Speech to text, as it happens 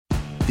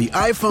The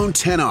iPhone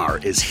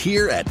XR is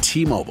here at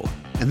T-Mobile,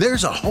 and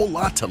there's a whole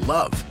lot to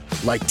love.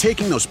 Like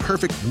taking those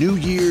perfect New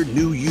Year,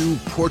 New You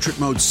portrait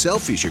mode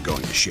selfies you're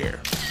going to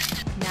share.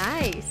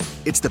 Nice.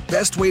 It's the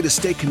best way to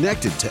stay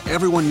connected to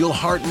everyone you'll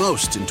heart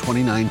most in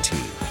 2019.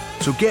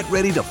 So get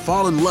ready to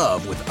fall in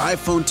love with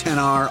iPhone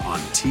XR on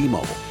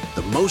T-Mobile,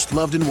 the most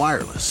loved in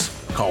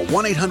wireless. Call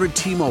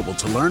 1-800-T-Mobile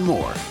to learn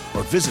more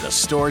or visit a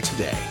store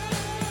today.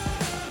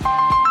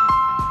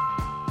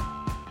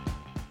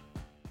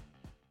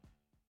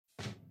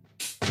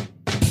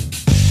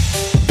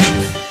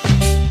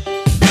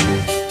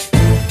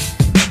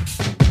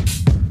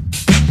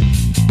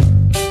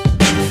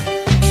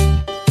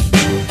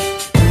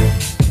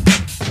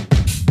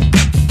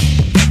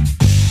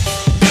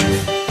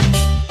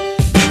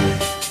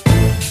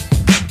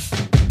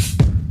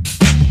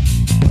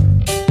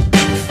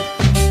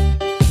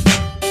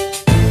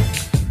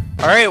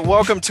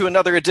 Welcome to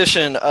another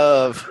edition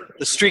of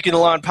the Streaking the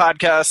Lawn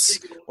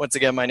podcast. Once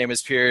again, my name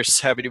is Pierce.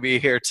 Happy to be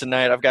here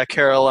tonight. I've got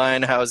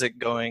Caroline. How's it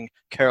going,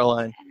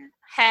 Caroline?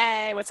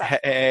 Hey, what's up?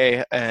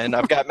 Hey, and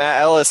I've got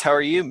Matt Ellis. How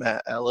are you,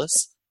 Matt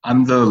Ellis?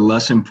 I'm the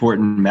less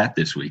important Matt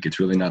this week.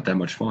 It's really not that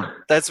much fun.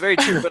 That's very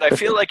true, but I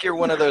feel like you're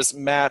one of those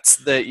Matts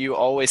that you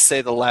always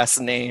say the last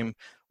name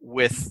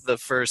with the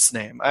first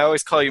name. I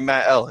always call you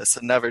Matt Ellis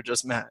and never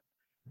just Matt.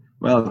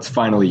 Well, it's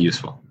finally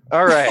useful.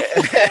 All right,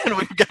 and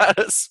we've got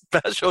a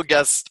special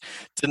guest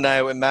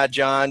tonight with Matt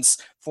Johns,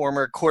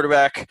 former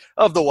quarterback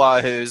of the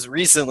Wahoos,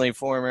 recently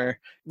former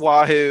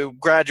Wahoo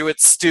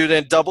graduate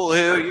student, double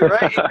who, you're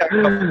right? You got a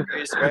couple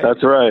degrees, right?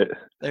 That's right.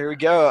 There we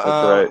go.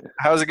 That's right.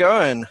 How's it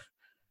going?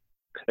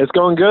 It's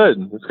going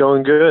good. It's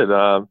going good.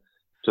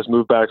 Just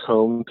moved back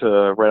home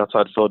to right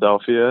outside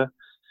Philadelphia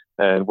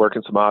and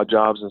working some odd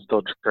jobs and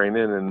still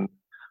training and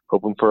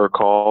hoping for a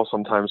call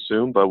sometime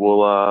soon, but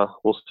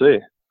we'll see.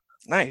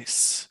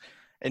 Nice.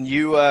 And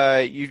you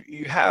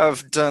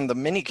have done the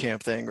mini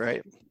camp thing,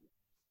 right?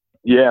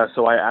 Yeah,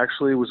 so I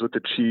actually was with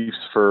the Chiefs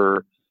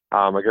for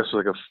I guess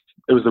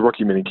it was the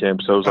rookie mini camp,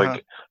 so it was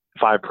like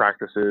 5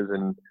 practices,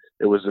 and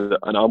it was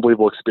an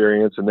unbelievable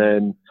experience. And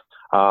then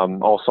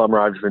all summer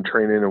I've just been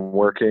training and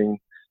working,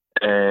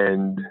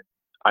 and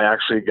I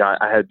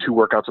had 2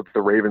 workouts with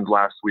the Ravens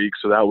last week,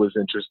 so that was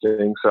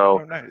interesting. So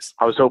nice.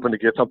 I was hoping to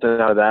get something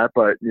out of that,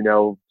 but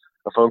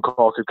a phone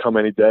call could come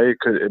any day.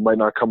 It might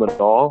not come at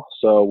all.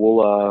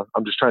 So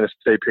I'm just trying to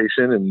stay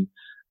patient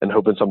and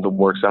hoping something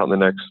works out in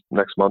the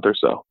next month or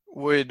so.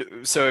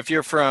 So if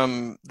you're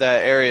from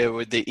that area,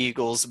 would the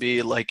Eagles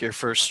be like your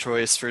first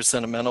choice for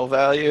sentimental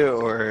value,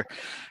 or?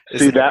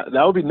 That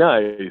would be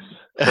nice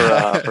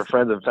for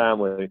friends and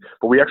family.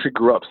 But we actually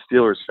grew up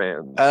Steelers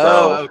fans.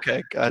 Oh, so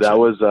okay, gotcha. That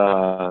was.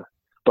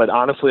 But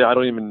honestly, I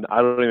don't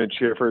even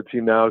cheer for a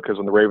team now, because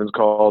when the Ravens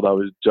called, I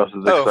was just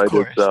as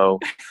excited. So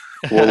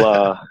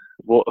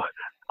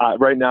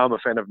right now I'm a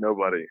fan of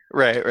nobody.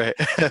 Right.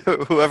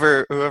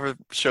 whoever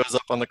shows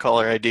up on the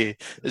caller ID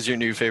is your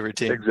new favorite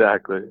team.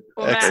 Exactly.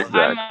 Well, Matt,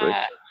 exactly.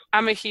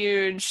 I'm a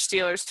huge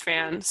Steelers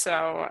fan,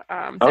 so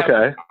that okay.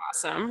 would be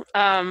awesome.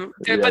 But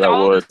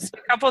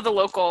a couple of the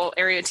local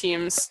area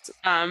teams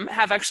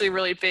have actually a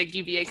really big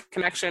UVA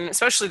connection,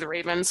 especially the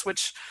Ravens,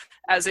 which,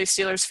 as a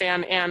Steelers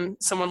fan and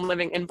someone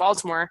living in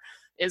Baltimore,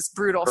 is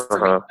brutal for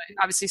me. But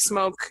obviously,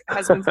 Smoke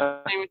has been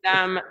playing with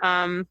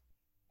them.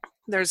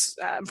 There's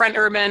Brent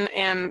Urban,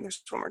 and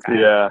there's one more guy.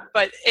 Yeah.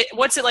 But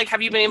what's it like?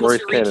 Have you been able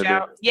to reach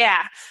out?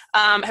 Yeah.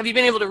 Have you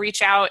been able to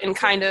reach out and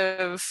kind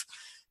of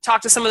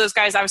talk to some of those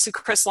guys? Obviously,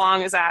 Chris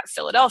Long is at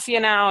Philadelphia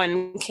now,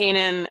 and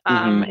Kanan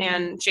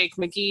and Jake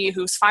McGee,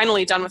 who's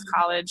finally done with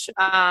college.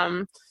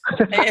 After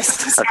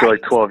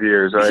like 12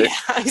 years, right?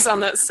 Yeah, he's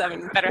on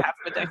the better half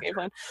of a decade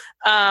plan.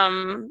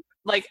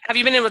 Have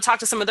you been able to talk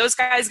to some of those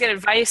guys, get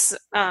advice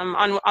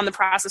on the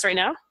process right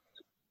now?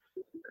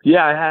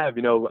 Yeah, I have.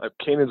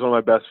 Kanan's one of my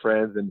best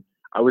friends, and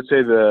I would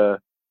say the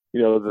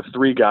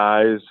 3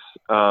 guys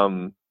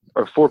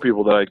or 4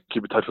 people that I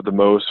keep in touch with the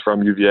most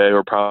from UVA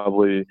are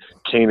probably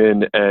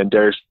Kanan and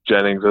Darius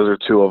Jennings. Those are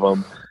 2 of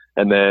them.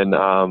 And then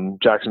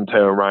Jackson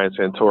Mateo and Ryan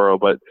Santoro.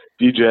 But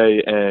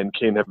DJ and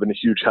Kanan have been a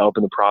huge help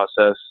in the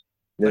process.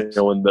 Nice.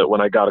 When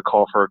I got a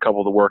call for a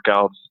couple of the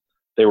workouts,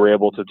 they were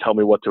able to tell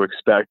me what to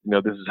expect.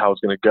 This is how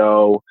it's going to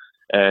go,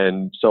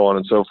 and so on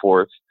and so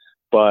forth.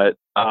 But,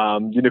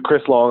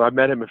 Chris Long, I've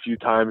met him a few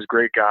times.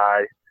 Great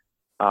guy.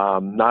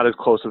 Not as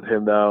close with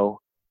him,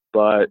 though.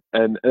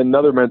 And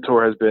another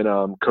mentor has been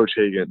Coach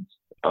Higgins.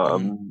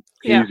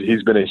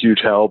 He's been a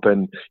huge help,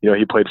 and,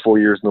 he played 4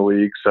 years in the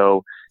league,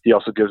 so he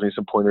also gives me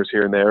some pointers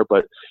here and there.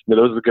 But,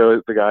 those are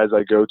the guys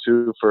I go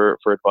to for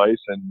advice,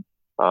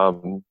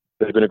 and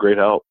they've been a great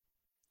help.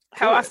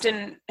 How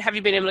often have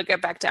you been able to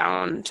get back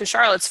down to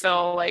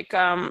Charlottesville?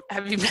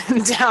 Have you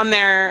been down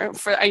there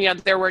for,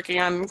 they're working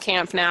on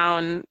camp now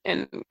and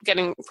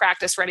getting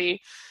practice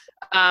ready.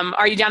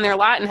 Are you down there a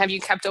lot, and have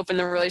you kept open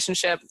the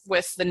relationship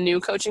with the new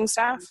coaching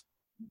staff?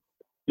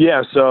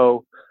 Yeah.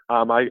 So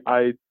I've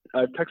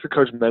texted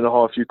Coach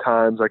Mendenhall a few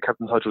times. I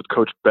kept in touch with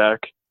Coach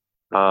Beck.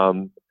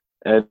 And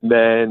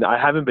then I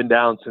haven't been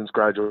down since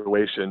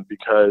graduation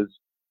because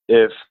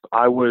if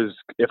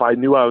I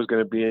knew I was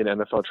going to be in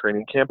NFL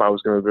training camp, I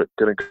was going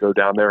to go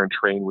down there and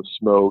train with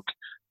Smoke,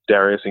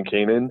 Darius, and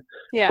Kanan.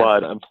 Yeah.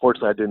 But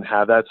unfortunately, I didn't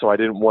have that, so I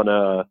didn't want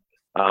to.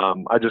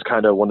 I just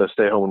kind of wanted to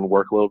stay home and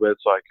work a little bit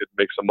so I could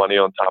make some money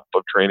on top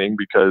of training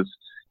because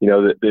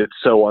it's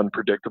so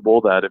unpredictable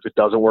that if it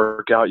doesn't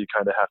work out, you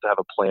kind of have to have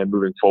a plan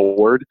moving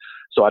forward.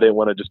 So I didn't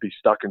want to just be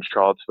stuck in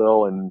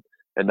Charlottesville and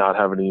not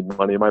have any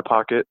money in my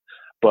pocket.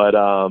 But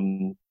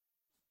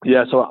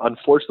yeah, so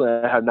unfortunately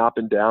I have not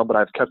been down, but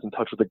I've kept in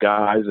touch with the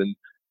guys, and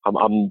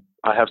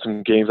I have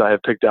some games I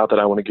have picked out that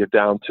I want to get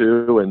down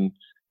to, and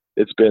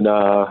it's been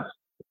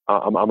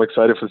I'm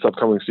excited for this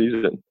upcoming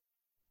season.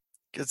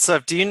 Good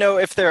stuff. Do you know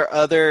if there are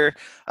other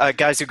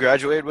guys who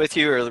graduated with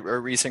you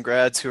or recent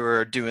grads who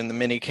are doing the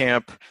mini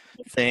camp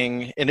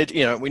thing? And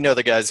we know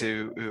the guys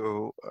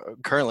who are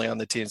currently on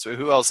the team, so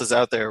who else is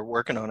out there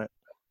working on it?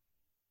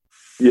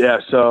 Yeah,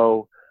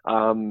 so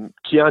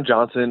Keon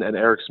Johnson and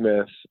Eric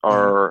Smith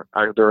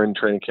they're in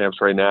training camps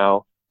right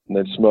now, and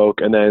then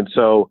Smoke. And then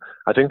so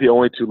I think the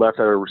only two left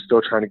that are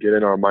still trying to get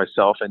in are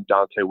myself and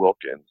Dante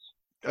Wilkins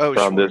from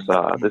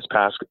sure. this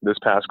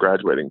past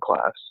graduating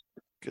class.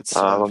 Good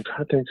stuff. I'm trying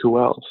to think who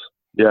else.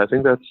 Yeah, I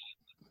think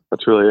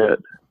that's really it.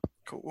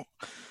 Cool.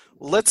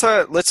 Let's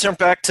jump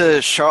back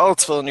to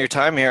Charlottesville and your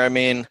time here. I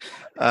mean,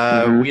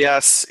 we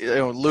asked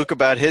Luke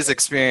about his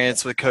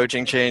experience with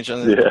coaching change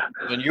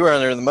when you were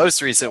under the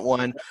most recent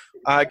one.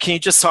 Can you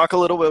just talk a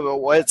little bit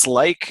about what it's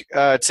like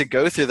to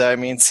go through that? I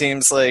mean, it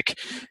seems like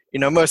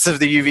most of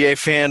the UVA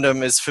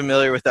fandom is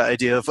familiar with the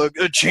idea of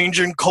a change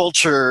in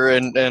culture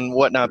and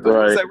whatnot. But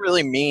what does that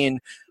really mean?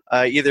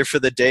 Either for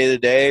the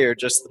day-to-day or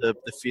just the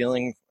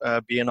feeling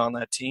being on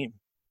that team?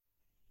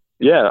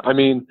 Yeah, I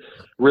mean,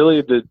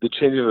 really the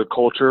changing of the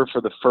culture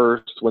for the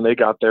first, when they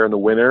got there in the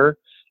winter,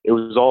 it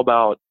was all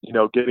about,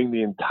 getting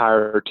the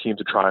entire team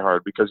to try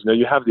hard because,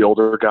 you have the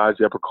older guys,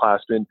 the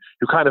upperclassmen,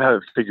 who kind of have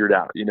it figured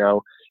out, You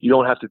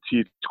don't have to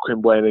teach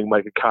Quinn Blanding,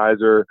 Micah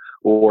Kaiser,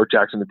 or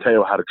Jackson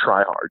Mateo how to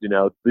try hard,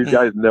 These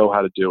guys know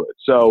how to do it.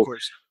 So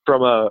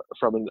from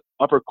an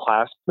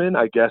upperclassman,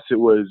 I guess it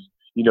was,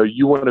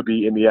 you want to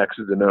be in the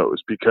X's and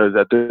O's because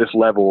at this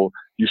level,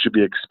 you should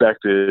be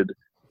expected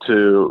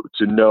to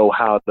know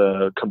how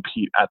to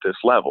compete at this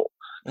level.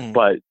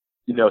 But,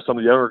 some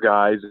of the younger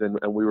guys, and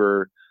we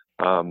were,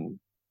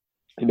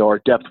 our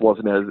depth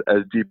wasn't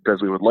as deep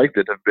as we would like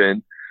it to have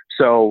been.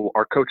 So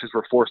our coaches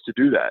were forced to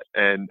do that.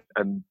 And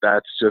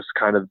that's just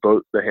kind of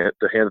both the hand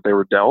that they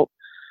were dealt.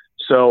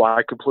 So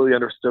I completely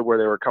understood where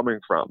they were coming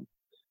from.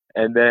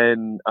 And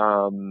then,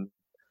 so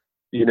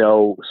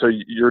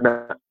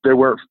they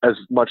weren't as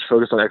much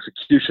focused on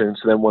execution.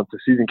 So then once the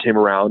season came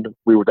around,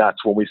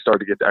 that's when we started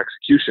to get to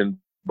execution.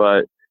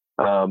 But,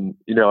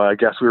 I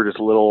guess we were just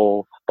a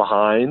little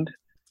behind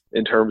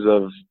in terms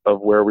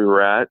of where we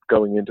were at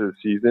going into the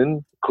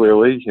season,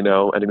 clearly,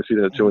 ending the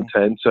season at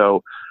 2-10.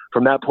 So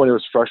from that point, it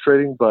was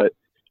frustrating, but,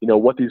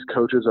 what these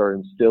coaches are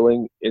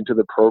instilling into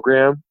the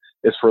program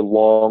is for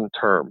long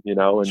term, and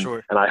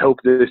I hope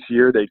this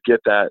year they get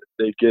at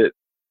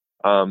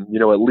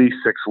least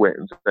 6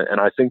 wins. And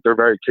I think they're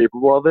very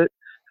capable of it,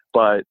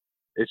 but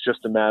it's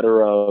just a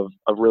matter of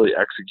really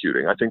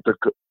executing. I think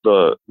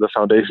the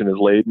foundation is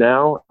laid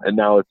now, and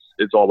now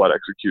it's all about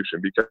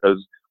execution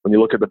because when you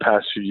look at the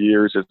past few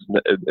years,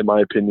 in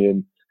my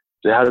opinion,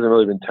 it hasn't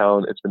really been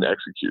talent, it's been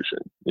execution.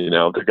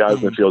 The guys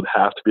in the field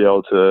have to be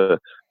able to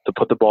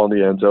put the ball in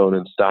the end zone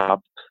and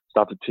stop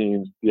the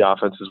teams, the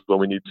offenses when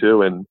we need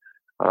to. And,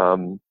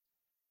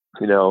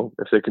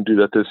 if they can do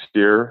that this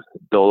year,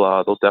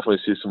 they'll definitely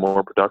see some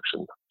more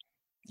production.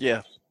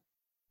 Yeah.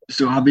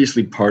 So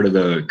obviously part of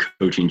the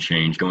coaching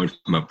change, going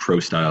from a pro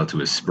style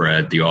to a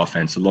spread, the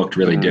offense looked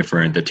really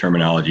different. The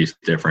terminology is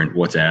different.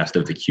 What's asked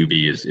of the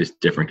QB is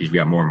different because we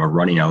got more of a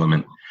running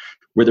element.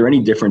 Were there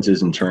any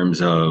differences in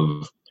terms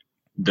of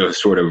the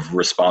sort of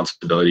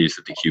responsibilities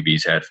that the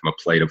QBs had from a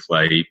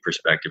play-to-play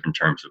perspective in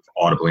terms of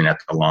audibling at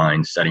the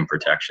line, setting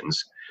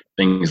protections,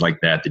 things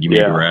like that you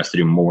maybe were asked to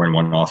do more in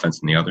one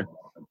offense than the other?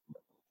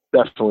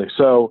 Definitely.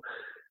 So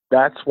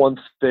that's one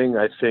thing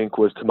I think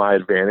was to my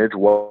advantage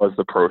was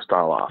the pro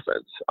style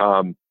offense.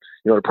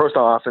 The pro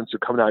style offense, you're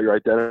coming out, you're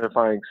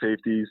identifying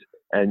safeties,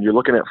 and you're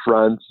looking at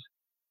fronts,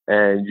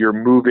 and you're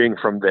moving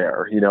from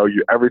there.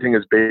 Everything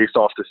is based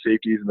off the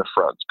safeties and the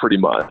fronts, pretty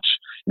much.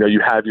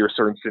 You have your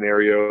certain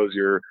scenarios,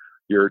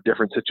 your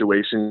different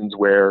situations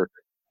where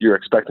you're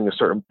expecting a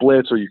certain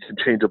blitz or you can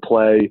change a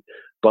play.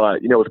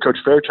 But with Coach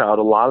Fairchild,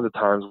 a lot of the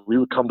times we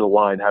would come to the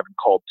line having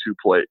called 2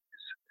 plays.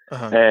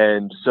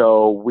 And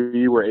so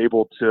we were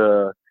able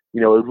to,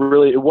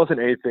 it wasn't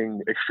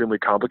anything extremely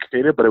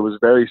complicated, but it was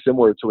very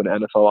similar to an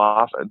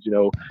NFL offense.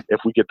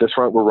 If we get this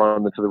front, we're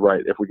running it to the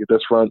right. If we get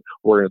this front,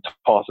 we're going to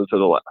toss it to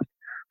the left.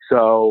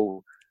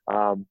 So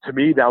to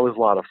me, that was a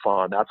lot of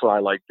fun. That's what I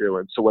like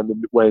doing. So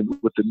when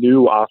with the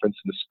new offense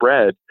and the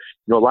spread,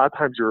 a lot of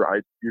times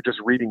you're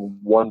just reading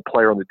one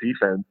player on the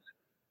defense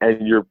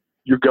and you're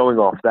going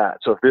off that.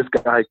 So if this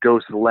guy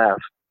goes to the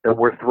left, then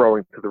we're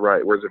throwing to the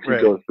right. Whereas if he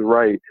goes to the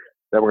right,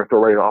 then we're going to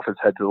throw right off his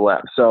head to the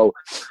left. So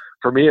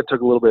for me, it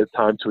took a little bit of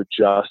time to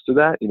adjust to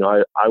that. You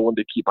know, I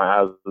wanted to keep my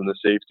eyes on the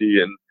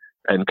safety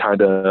and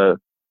kind of,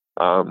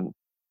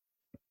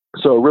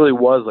 so it really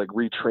was like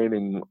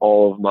retraining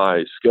all of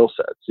my skill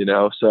sets, you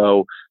know?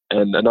 So,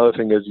 and another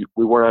thing is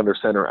we weren't under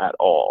center at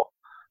all.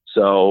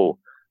 So,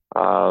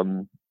 I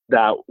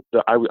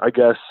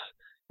guess,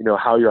 you know,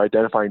 how you're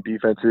identifying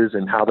defenses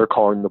and how they're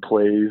calling the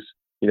plays,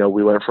 you know,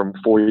 we went from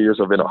 4 years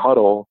of in a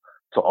huddle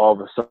to all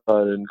of a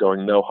sudden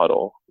going no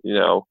huddle, you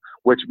know,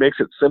 which makes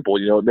it simple.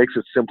 You know, it makes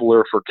it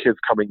simpler for kids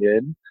coming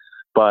in.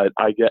 But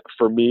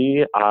for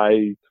me,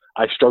 I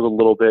struggled a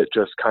little bit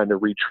just kind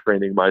of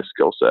retraining my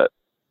skill set.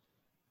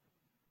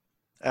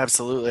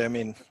 Absolutely. I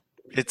mean,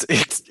 it's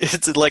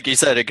like you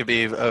said, it could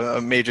be a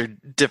major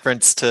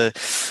difference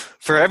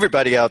for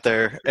everybody out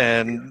there,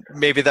 and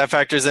maybe that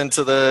factors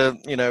into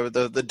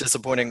the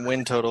disappointing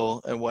win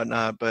total and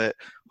whatnot. But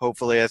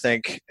hopefully, I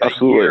think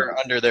Absolutely. A year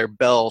under their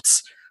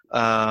belts,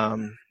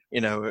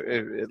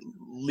 it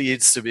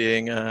leads to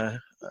being a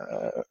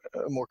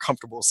more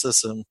comfortable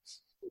system.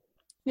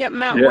 Yeah,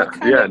 Matt.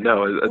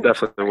 It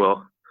definitely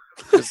will.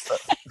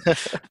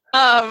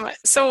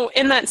 So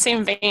in that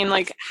same vein,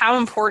 like, how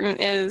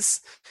important is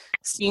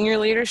senior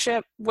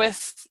leadership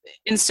with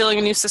instilling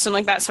a new system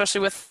like that,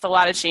 especially with a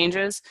lot of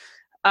changes?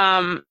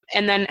 And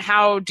then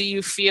how do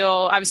you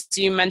feel,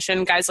 obviously you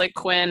mentioned guys like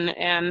Quinn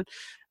and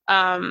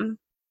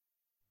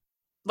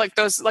like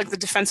the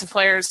defensive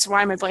players.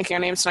 Why am I blanking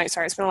on names tonight?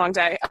 Sorry, it's been a long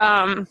day.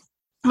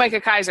 Micah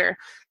Kaiser.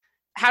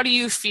 How do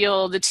you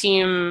feel the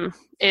team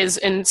is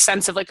in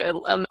sense of like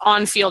an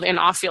on-field and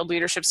off-field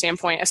leadership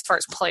standpoint as far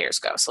as players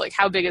go? So like,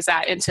 how big is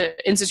that into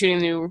instituting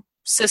a new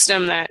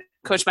system that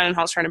Coach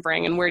Mendenhall is trying to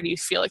bring, and where do you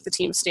feel like the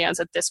team stands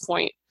at this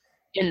point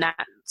in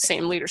that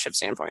same leadership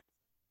standpoint?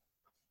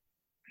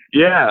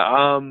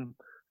 Yeah,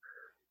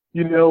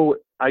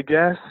 I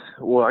guess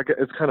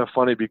it's kind of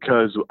funny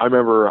because I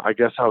remember, I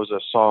guess I was a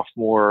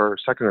sophomore,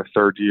 second or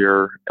third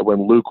year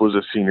when Luke was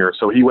a senior.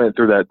 So he went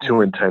through that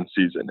 2-10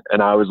 season.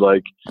 And I was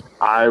like,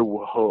 I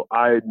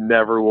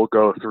never will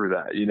go through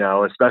that, you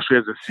know, especially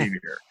as a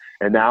senior.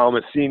 And now I'm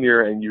a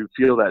senior and you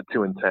feel that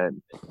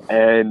 2-10.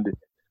 And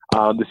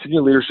the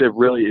senior leadership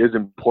really is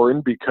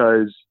important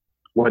because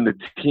when the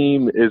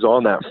team is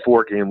on that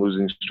 4-game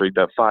losing streak,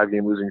 that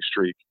 5-game losing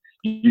streak,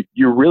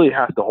 you really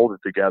have to hold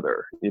it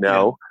together, you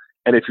know? Yeah.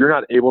 And if you're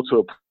not able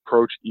to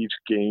approach each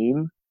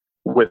game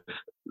with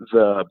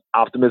the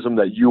optimism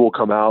that you will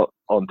come out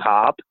on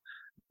top,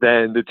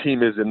 then the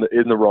team is in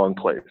the wrong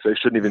place. They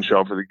shouldn't even show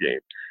up for the game.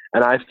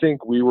 And I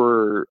think we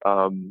were,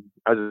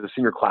 as a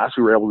senior class,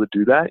 we were able to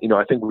do that. You know,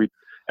 I think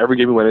every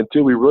game we went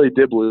into, we really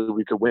did believe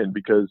we could win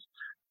because,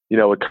 you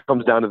know, it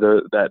comes down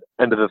to that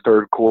end of the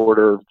third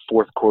quarter,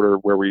 fourth quarter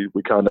where we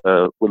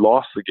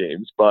lost the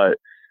games. But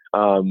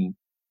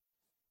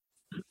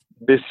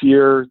this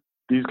year,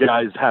 these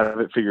guys have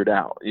it figured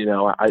out, you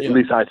know. At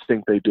least I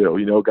think they do.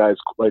 You know, guys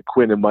like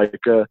Quinn and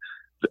Micah,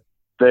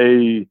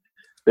 they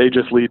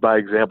just lead by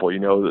example. You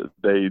know,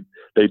 they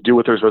do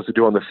what they're supposed to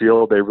do on the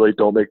field. They really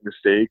don't make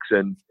mistakes,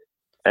 and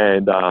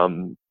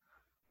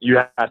you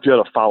have to be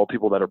able to follow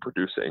people that are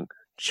producing.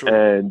 Sure.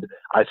 And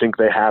I think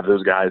they have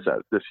those guys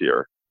this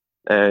year,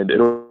 and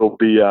it'll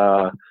be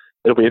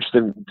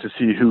interesting to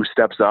see who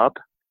steps up,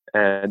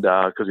 and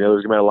because you know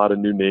there's gonna be a lot of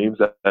new names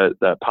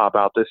that pop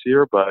out this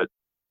year, but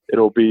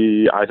it'll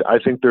be, I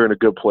think they're in a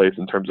good place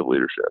in terms of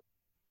leadership.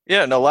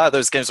 Yeah, and a lot of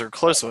those games are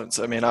close ones.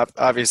 I mean,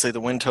 obviously the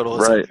win total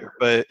is right, there,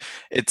 but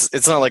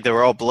it's not like they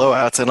were all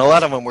blowouts, and a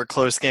lot of them were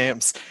close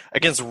games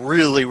against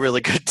really, really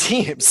good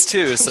teams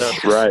too. So,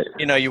 right.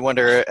 You know, you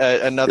wonder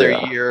another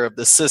year of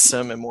the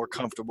system and more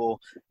comfortable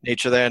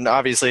nature there. And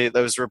obviously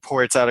those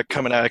reports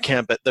coming out of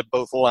camp that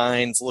both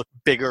lines look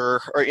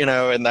bigger, or you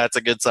know, and that's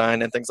a good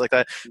sign and things like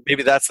that.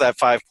 Maybe that's that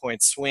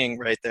 5-point swing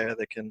right there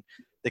that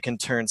can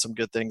turn some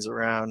good things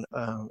around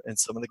in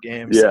some of the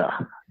games. Yeah.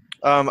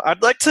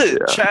 I'd like to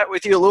chat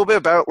with you a little bit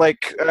about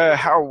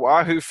how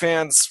Wahoo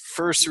fans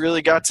first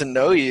really got to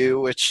know you,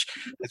 which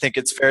I think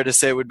it's fair to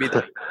say would be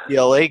the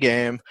LA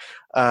game,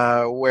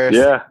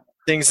 where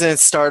things didn't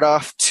start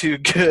off too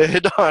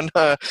good on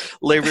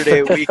Labor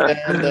Day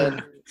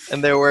weekend,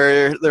 and there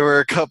were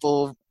a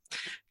couple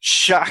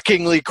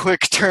shockingly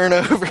quick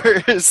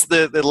turnovers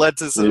that led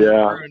to some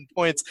ruined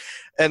points.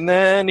 And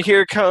then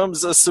here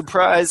comes a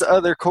surprise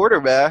other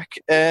quarterback,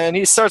 and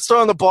he starts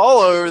throwing the ball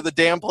all over the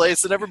damn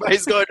place, and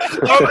everybody's going,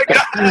 oh, my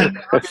God.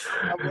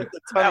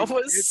 That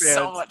was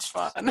so much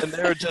fun. And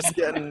they were just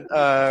getting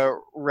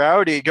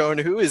rowdy, going,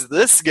 who is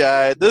this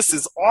guy? This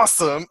is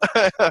awesome.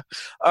 What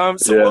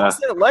was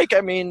it like?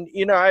 I mean,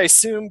 you know, I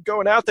assume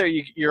going out there,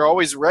 you're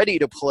always ready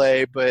to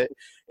play, but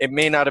it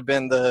may not have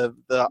been the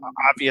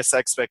obvious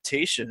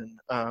expectation.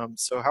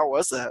 So how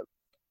was that?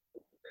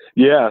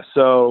 Yeah,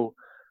 so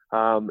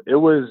it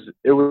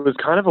was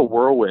kind of a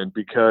whirlwind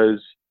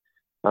because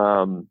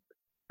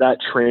that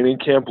training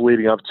camp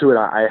leading up to it,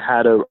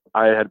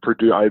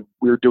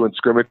 we were doing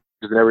scrimmages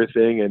and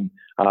everything,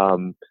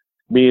 and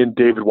me and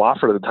David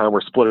Wofford at the time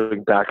were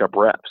splitting backup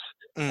reps.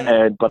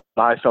 But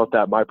I felt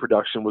that my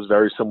production was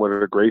very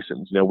similar to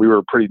Grayson's. You know, we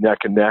were pretty neck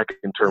and neck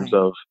in terms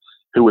of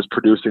who was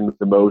producing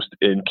the most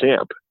in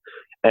camp.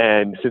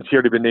 And since he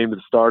already been named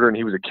the starter and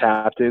he was a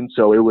captain,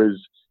 so it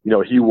was,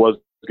 he was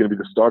going to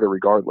be the starter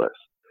regardless.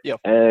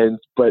 Yep.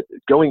 But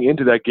going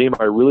into that game,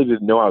 I really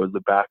didn't know I was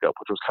the backup,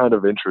 which was kind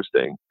of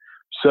interesting.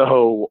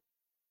 So,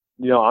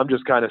 I'm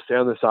just kind of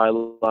standing on the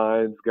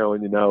sidelines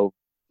going,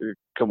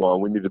 come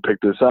on, we need to pick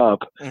this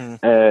up.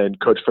 Mm-hmm. And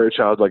Coach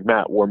Fairchild was like,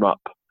 Matt, warm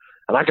up.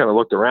 And I kind of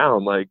looked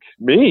around like,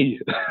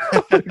 me?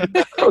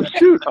 Oh,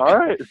 shoot. All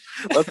right,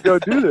 let's go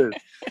do this.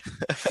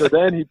 So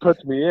then he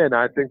puts me in.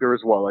 I think there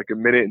was, like a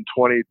minute and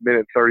 20,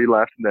 minute 30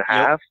 left in the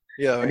half.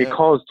 Yeah, and he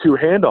calls 2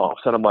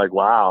 handoffs. And I'm like,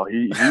 wow,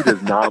 he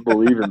does not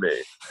believe in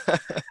me.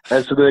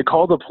 And so they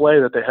called the play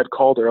that they had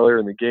called earlier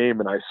in the game.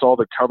 And I saw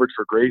the coverage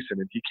for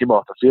Grayson, and he came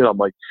off the field. I'm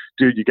like,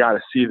 dude, you got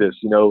to see this.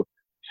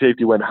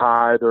 Safety went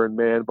high, they're in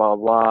man, blah,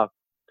 blah.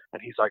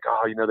 And he's like,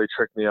 oh, they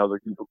tricked me. I was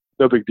like,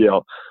 no big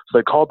deal. So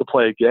they called the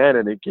play again,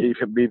 and it gave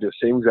me the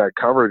same exact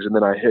coverage. And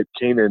then I hit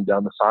Kanan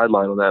down the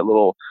sideline on that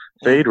little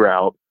fade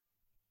route.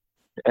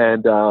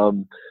 And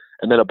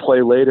then a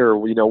play later,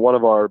 one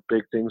of our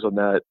big things on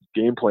that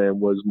game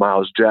plan was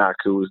Miles Jack,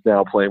 who is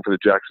now playing for the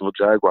Jacksonville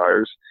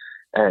Jaguars.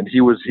 And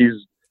he's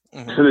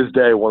to this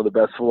day one of the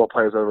best football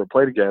players I've ever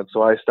played against.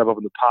 So I step up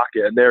in the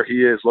pocket, and there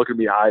he is looking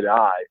me eye to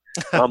eye.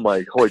 I'm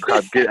like, holy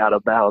crap, get out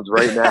of bounds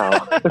right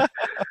now.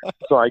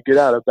 So I get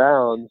out of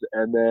bounds,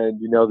 and then,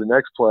 the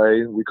next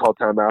play, we called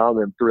timeout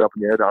and then threw it up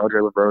in the air to Andre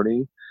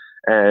Lavroni.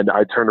 And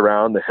I turned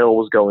around, the hill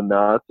was going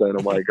nuts, and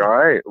I'm like, all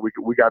right,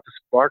 we got the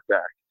spark back.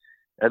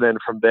 And then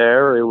from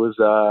there, it was,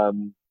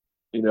 that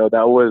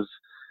was,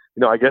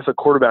 I guess a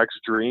quarterback's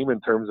dream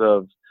in terms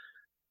of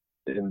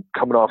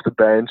coming off the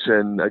bench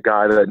and a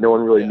guy that no one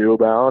really knew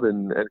about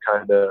and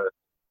kind of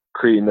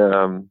creating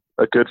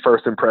a good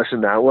first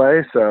impression that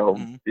way. So,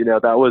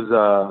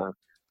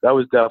 that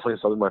was definitely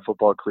something in my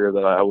football career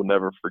that I will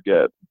never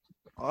forget.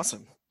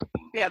 Awesome.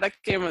 Yeah, that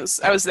game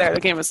I was there.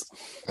 The game was,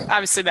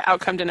 obviously the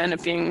outcome didn't end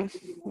up being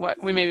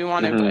what we maybe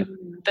wanted,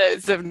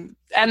 but the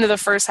end of the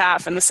first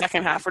half and the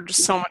second half were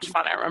just so much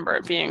fun. I remember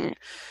it being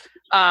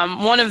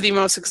one of the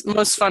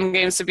most fun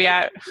games to be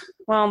at.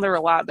 Well, there were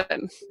a lot there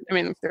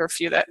were a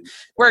few that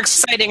were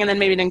exciting and then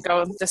maybe didn't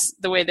go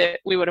the way that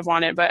we would have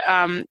wanted. But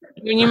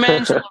when you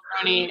mentioned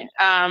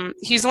Lavroni,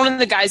 he's one of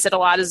the guys that a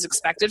lot is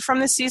expected from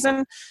this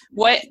season.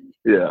 What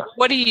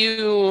do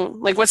you,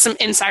 what's some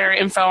insider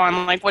info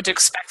on, what to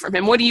expect from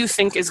him? What do you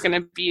think is going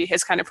to be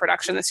his kind of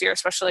production this year,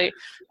 especially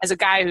as a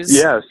guy who's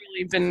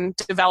really been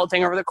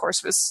developing over the course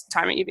of his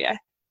time at UVA?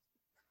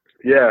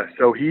 Yeah,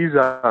 so he's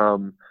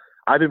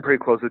I've been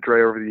pretty close with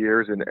Dre over the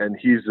years, and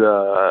he's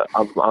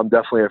I'm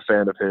definitely a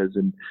fan of his,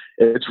 and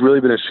it's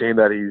really been a shame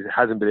that he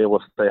hasn't been able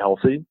to stay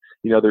healthy.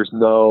 There's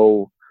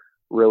no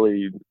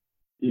really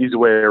easy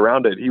way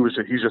around it.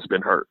 He's just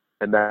been hurt,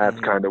 and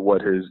that's kind of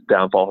what his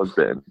downfall has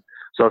been.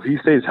 So if he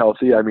stays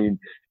healthy,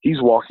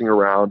 he's walking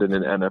around in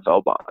an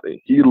NFL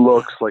body. He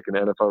looks like an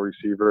NFL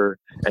receiver,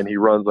 and he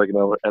runs like an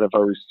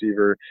NFL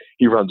receiver.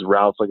 He runs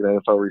routes like an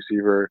NFL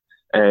receiver,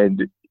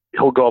 and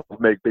he'll go up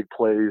and make big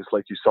plays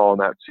like you saw in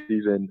that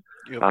season.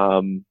 Yep.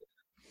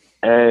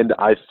 And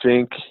I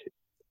think,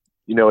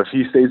 if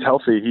he stays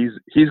healthy,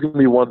 he's going to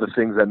be one of the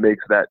things that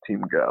makes that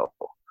team go.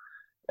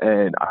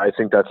 And I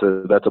think that's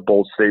a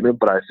bold statement,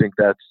 but I think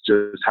that's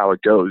just how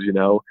it goes.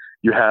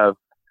 You have,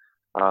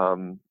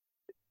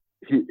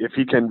 if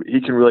he can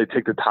really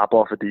take the top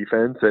off of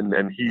defense,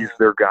 and he's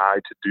their guy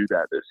to do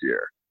that this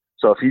year.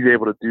 So if he's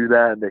able to do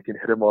that, and they can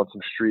hit him on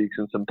some streaks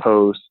and some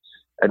posts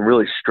and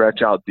really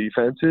stretch out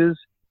defenses,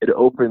 it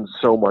opens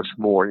so much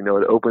more.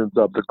 It opens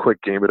up the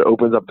quick game. It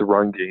opens up the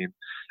run game.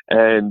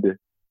 And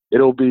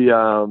it'll be,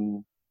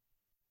 I'm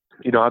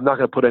not going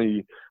to put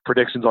any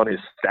predictions on his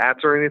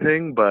stats or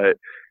anything, but,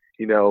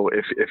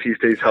 if he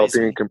stays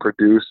healthy and can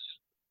produce.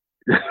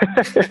 Yeah.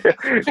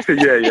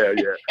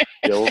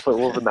 We'll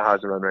put in the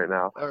Heisman run right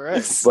now. All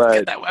right. But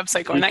get that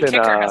website going. That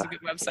kicker has a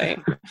good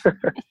website.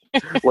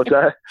 What's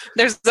that?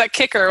 There's that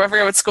kicker. I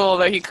forget what school,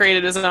 though. He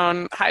created his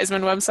own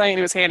Heisman website, and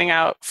he was handing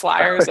out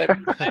flyers.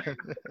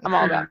 I'm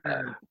all about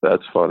that.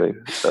 That's funny.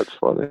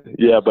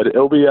 Yeah, but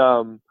it'll be.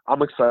 I'm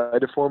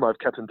excited for him. I've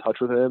kept in touch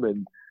with him,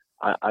 and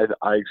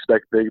I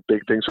expect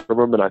big things from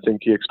him, and I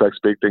think he expects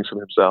big things from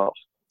himself.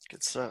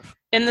 Good stuff.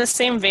 In the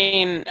same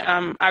vein,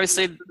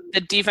 obviously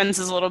the defense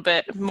is a little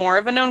bit more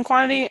of a known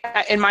quantity,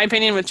 in my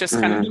opinion, with just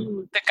kind of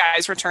the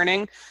guys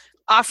returning.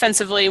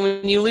 Offensively,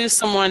 when you lose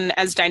someone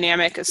as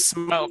dynamic as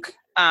Smoke,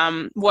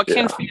 what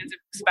can fans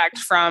expect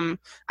from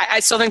 –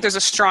 I still think there's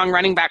a strong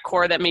running back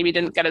core that maybe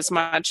didn't get as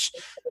much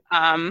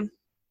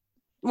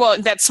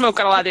that Smoke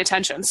got a lot of the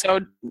attention. So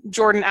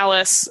Jordan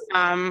Ellis,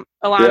 Alana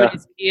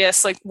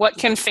Zaccheaus, what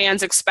can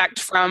fans expect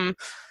from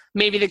 –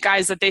 maybe the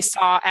guys that they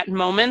saw at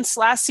moments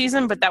last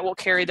season, but that will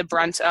carry the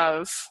brunt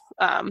of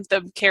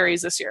the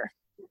carries this year?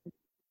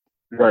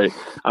 Right.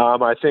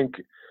 I think,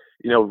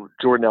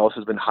 Jordan Ellis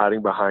has been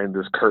hiding behind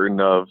this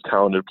curtain of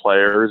talented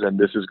players, and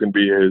this is going to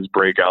be his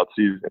breakout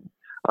season.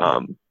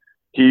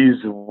 He's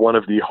one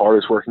of the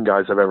hardest working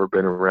guys I've ever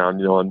been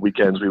around. On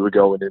weekends we would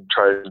go in and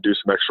try to do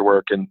some extra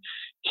work, and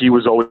he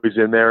was always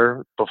in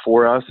there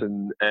before us,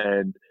 and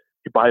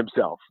by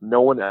himself.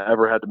 No one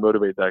ever had to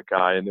motivate that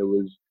guy, and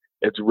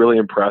it's really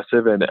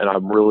impressive, and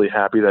I'm really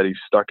happy that he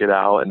stuck it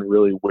out and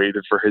really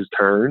waited for his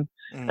turn.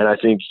 And I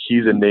think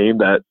he's a name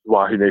that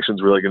Wahoo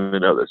Nation's really going to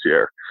know this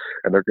year,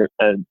 and they're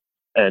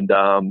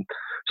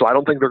so I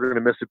don't think they're going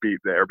to miss a beat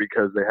there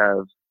because they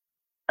have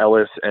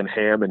Ellis and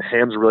Ham, and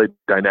Ham's really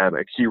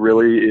dynamic. He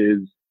really is,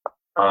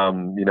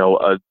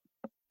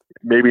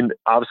 maybe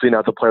obviously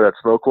not the player that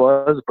Smoke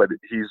was, but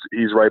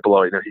he's right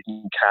below. You know, he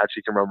can catch,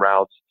 he can run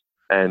routes,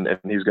 and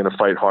he's going to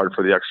fight hard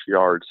for the extra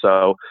yard.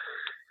 So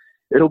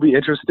it'll be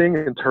interesting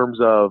in terms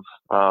of,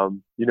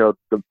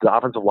 the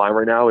offensive line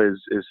right now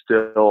is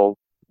still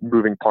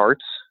moving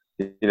parts,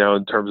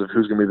 in terms of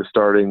who's going to be the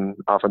starting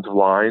offensive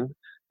line.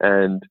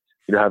 And,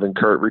 having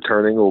Kurt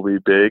returning will be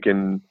big.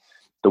 And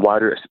the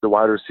wide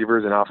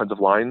receivers and offensive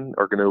line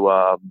are going to,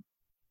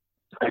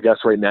 I guess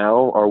right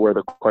now, are where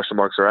the question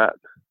marks are at.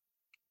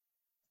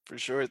 For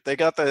sure. They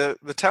got the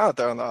talent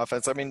there on the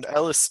offense. I mean,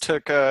 Ellis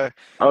took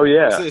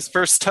his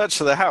first touch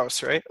to the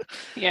house, right?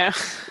 Yeah.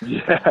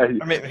 Yeah. I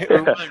mean,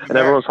 and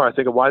everyone's probably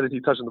thinking, why is he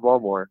touching the ball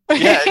more?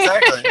 Yeah,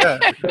 exactly.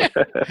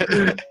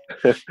 Yeah.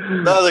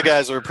 The other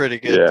guys were pretty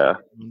good. Yeah.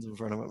 In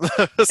front of him.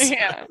 So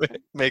Yeah.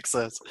 Makes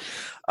sense.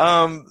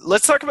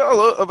 Let's talk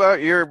about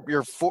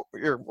your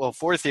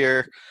fourth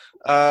year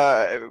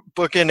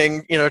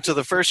bookending, to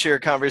the first year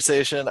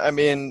conversation. I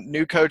mean,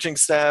 new coaching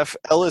staff.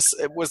 Ellis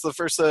was the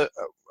first to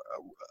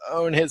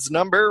earn his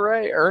number.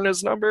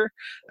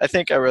 I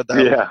think I read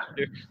that.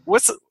 Yeah.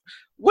 What's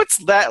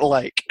that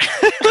like?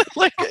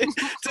 Like,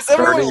 does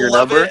everyone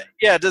love it?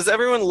 Yeah. Does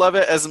everyone love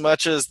it as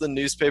much as the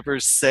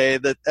newspapers say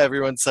that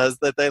everyone says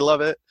that they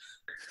love it?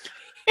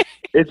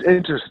 It's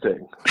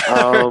interesting.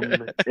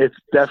 It's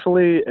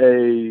definitely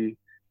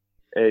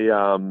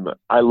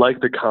I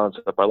like the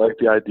concept. I like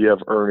the idea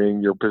of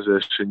earning your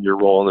position, your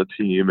role in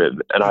the team,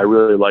 and I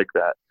really like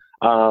that.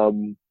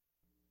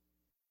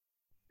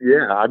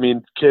 Yeah, I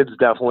mean, kids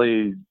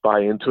definitely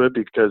buy into it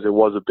because it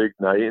was a big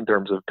night in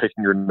terms of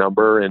picking your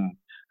number, and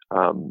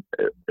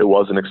it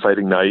was an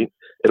exciting night.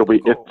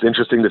 It's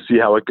interesting to see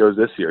how it goes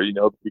this year,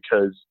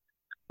 because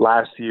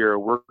last year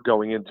we're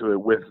going into it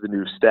with the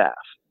new staff.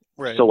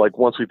 Right. So like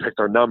once we picked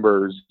our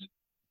numbers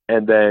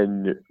and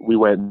then we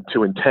went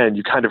 2-10,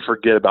 you kind of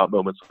forget about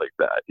moments like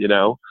that,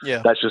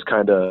 Yeah. That's just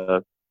kind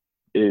of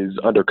is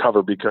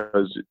undercover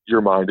because your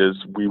mind is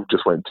we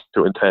just went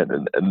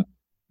 2-10 and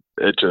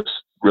it just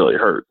really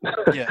hurt.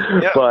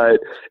 Yeah. But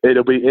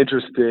it'll be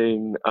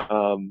interesting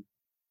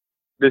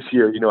this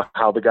year,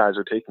 how the guys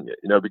are taking it,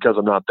 because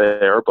I'm not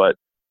there, but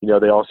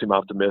they all seem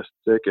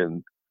optimistic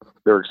and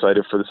they're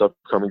excited for this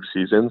upcoming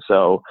season.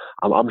 So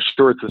I'm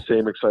sure it's the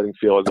same exciting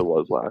feel as it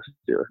was last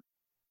year.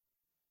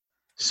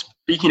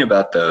 Speaking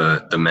about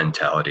the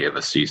mentality of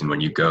a season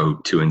when you go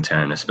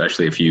 2-10,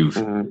 especially if you've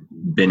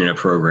been in a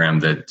program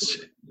that's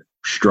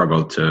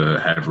struggled to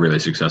have really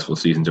successful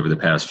seasons over the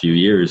past few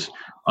years,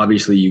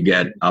 obviously you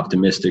get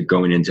optimistic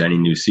going into any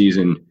new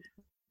season.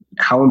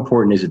 How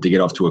important is it to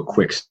get off to a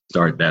quick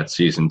start that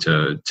season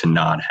to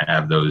not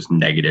have those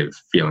negative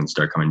feelings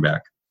start coming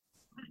back?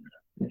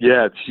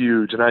 Yeah, it's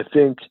huge. And I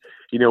think,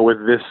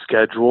 with this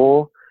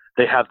schedule,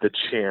 they have the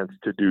chance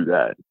to do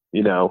that.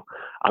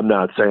 I'm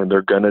not saying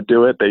they're going to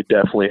do it. They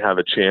definitely have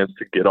a chance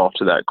to get off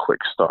to that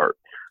quick start.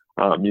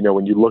 When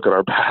you look at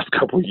our past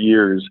couple of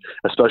years,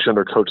 especially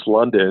under Coach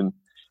London,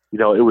 it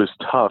was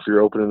tough.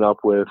 You're opening up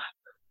with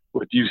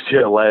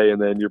UCLA,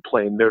 and then you're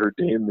playing Notre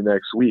Dame the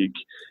next week.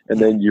 And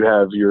then you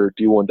have your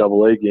D1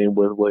 AA game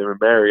with William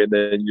 & Mary, and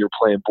then you're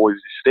playing Boise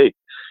State.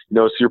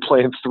 So you're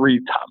playing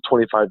 3 top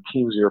 25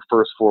 teams in your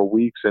first 4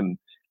 weeks, and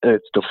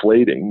it's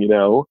deflating,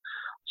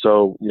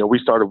 So, we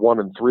started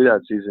 1-3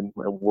 that season,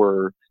 and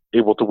we're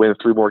able to win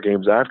 3 more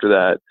games after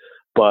that.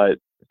 But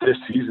this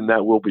season,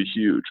 that will be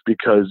huge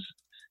because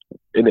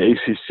in the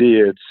ACC,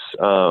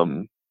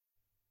 it's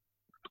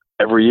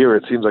every year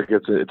it seems like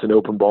it's an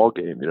open ball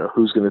game.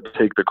 Who's going to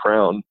take the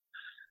crown?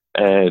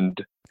 And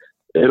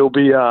it'll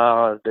be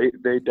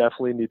they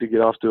definitely need to get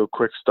off to a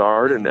quick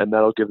start, and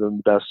that'll give them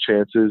the best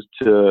chances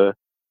to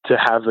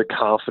have the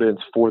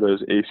confidence for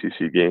those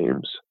ACC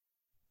games.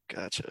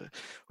 Gotcha.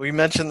 We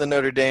mentioned the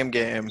Notre Dame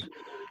game.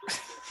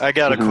 I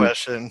got a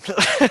question.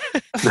 The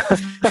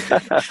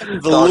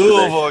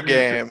Louisville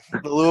game.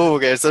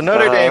 So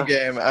Notre Dame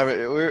game. I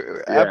mean,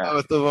 we're at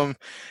both of them,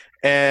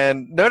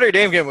 and Notre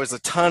Dame game was a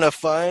ton of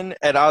fun.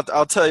 And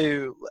I'll tell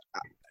you,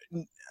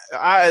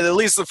 at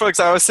least the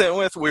folks I was sitting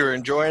with, we were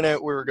enjoying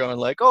it. We were going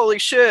like, "Holy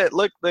shit!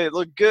 Look, they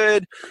look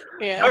good.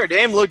 Yeah. Notre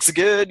Dame looks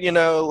good.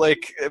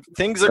 Like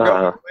things are going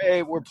our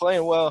way. We're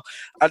playing well."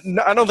 I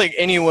don't think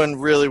anyone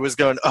really was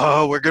going,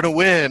 "Oh, we're gonna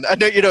win." I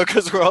know,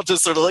 because we're all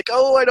just sort of like,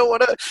 "Oh, I don't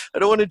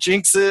want to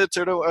jinx it,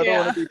 or I don't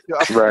want to be too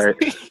optimistic."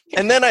 Right.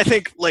 And then I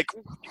think,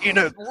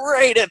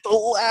 right at the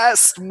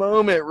last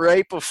moment,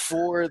 right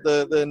before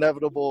the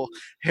inevitable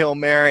Hail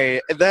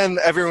Mary, and then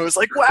everyone was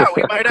like, "Wow,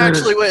 we might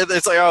actually win."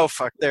 It's like, "Oh,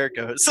 fuck, there it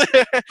goes."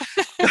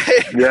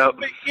 Yep.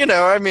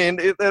 I mean,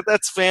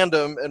 that's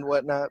fandom and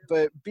whatnot.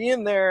 But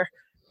being there,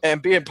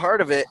 and being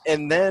part of it,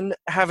 and then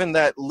having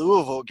that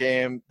Louisville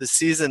game the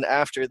season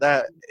after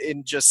that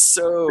in just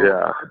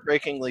so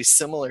breakingly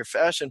similar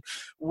fashion.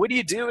 What do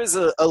you do as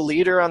a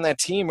leader on that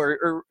team,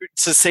 or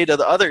to say to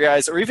the other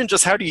guys, or even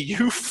just how do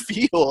you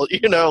feel?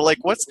 Like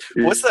what's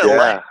that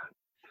like?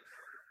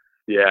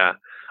 Yeah.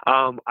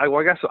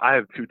 I guess I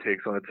have two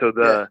takes on it. So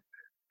the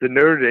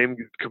Notre Dame,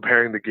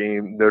 comparing the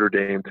game Notre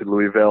Dame to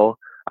Louisville,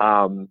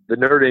 the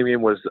Notre Dame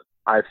game was,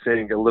 I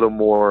think, a little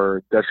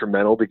more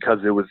detrimental because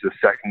it was the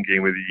second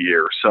game of the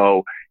year.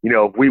 So,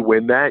 if we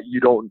win that,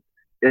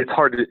 it's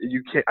hard to,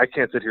 I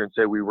can't sit here and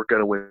say we were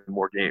going to win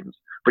more games,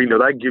 but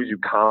that gives you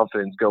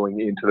confidence going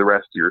into the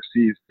rest of your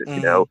season.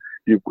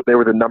 Mm-hmm. They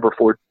were the number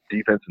 4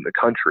 defense in the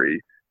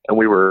country, and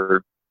we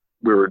were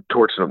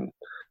torching them.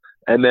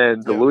 And then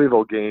the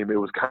Louisville game, it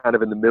was kind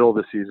of in the middle of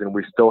the season.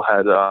 We still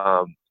had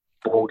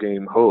bowl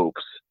game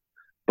hopes,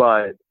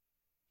 but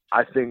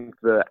I think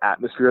the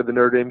atmosphere of the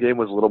Notre Dame game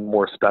was a little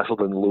more special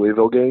than the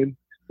Louisville game.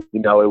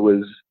 It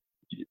was,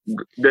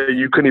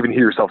 you couldn't even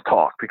hear yourself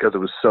talk because it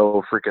was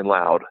so freaking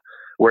loud.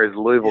 Whereas the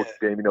Louisville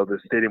game, the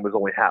stadium was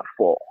only half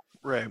full.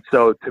 Right.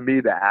 So to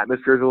me, the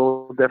atmosphere is a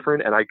little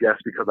different. And I guess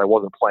because I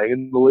wasn't playing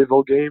in the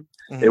Louisville game,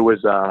 it was,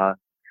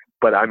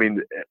 but I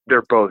mean,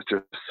 they're both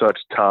just such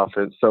tough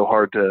and so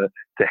hard to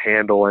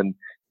handle. And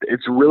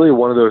it's really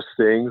one of those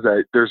things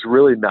that there's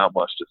really not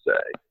much to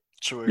say.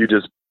 Sure. You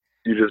just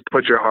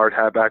put your hard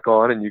hat back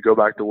on and you go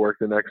back to work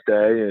the next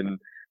day. And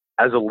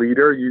as a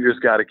leader, you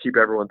just got to keep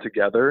everyone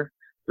together.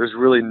 There's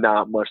really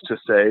not much to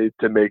say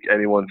to make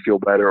anyone feel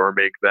better or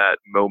make that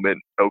moment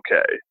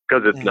okay.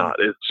 Because it's not.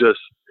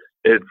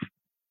 It's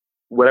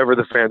whatever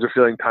the fans are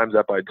feeling times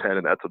that by 10,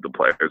 and that's what the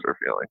players are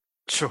feeling.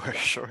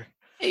 Sure.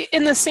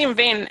 In the same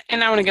vein,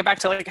 and I want to get back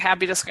to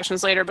happy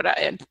discussions later, but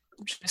I'm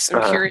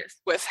curious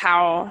with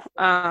how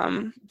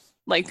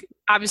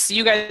obviously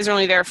you guys are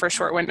only there for a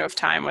short window of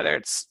time, whether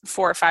it's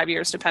 4 or 5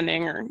 years,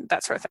 depending, or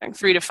that sort of thing,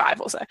 3 to 5,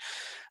 we'll say.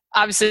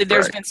 Obviously,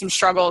 there's been some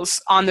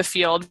struggles on the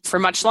field for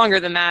much longer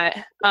than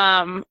that.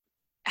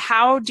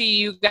 How do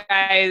you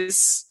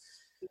guys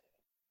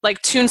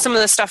tune some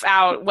of the stuff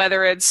out,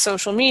 whether it's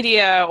social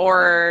media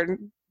or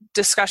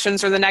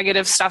discussions or the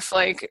negative stuff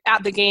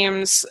at the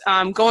games,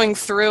 going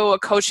through a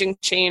coaching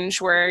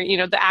change where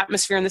the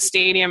atmosphere in the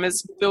stadium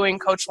is booing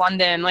Coach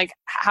London?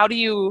 How do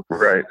you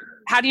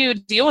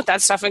deal with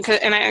that stuff?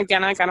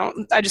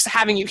 I just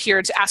having you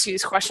here to ask you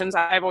these questions,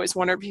 I've always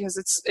wondered, because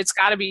it's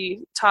got to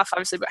be tough,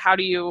 obviously, but how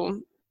do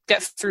you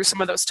get through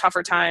some of those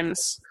tougher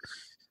times?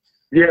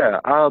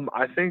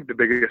 I think the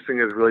biggest thing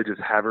is really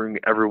just having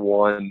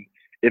everyone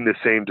in the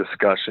same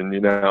discussion,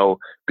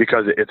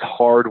 because it's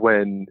hard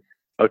when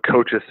a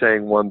coach is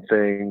saying one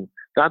thing,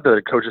 not that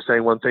a coach is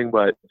saying one thing,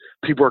 but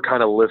people are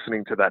kind of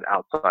listening to that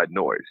outside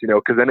noise,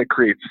 because then it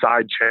creates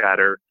side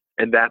chatter,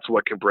 and that's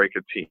what can break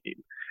a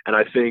team. And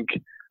I think,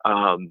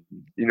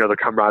 the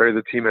camaraderie of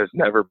the team has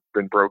never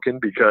been broken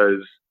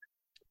because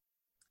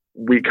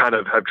we kind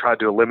of have tried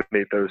to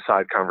eliminate those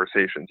side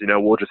conversations.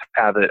 We'll just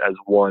have it as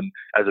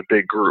a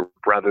big group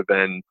rather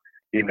than,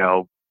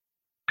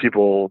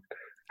 people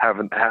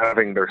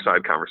having their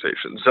side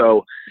conversations.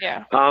 So,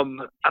 I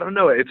don't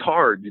know. It's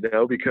hard,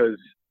 because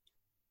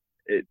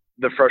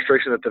the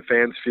frustration that the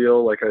fans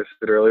feel, like I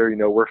said earlier,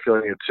 we're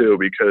feeling it too,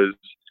 because,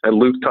 and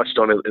Luke touched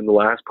on it in the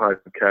last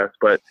podcast,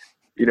 but,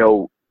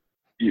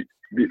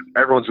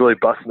 everyone's really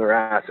busting their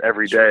ass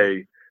every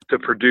day to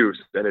produce,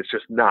 and it's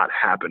just not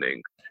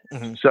happening.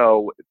 Mm-hmm.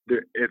 So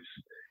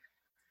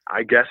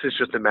I guess it's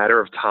just a matter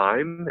of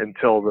time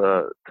until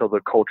the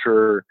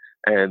culture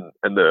and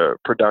the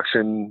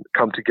production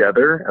come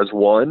together as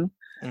one.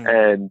 Mm-hmm.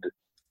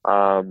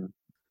 And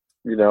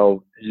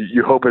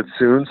you hope it's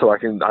soon, so I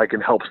can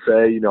help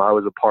say I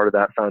was a part of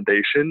that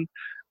foundation,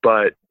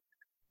 but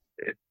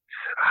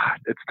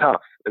it's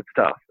tough.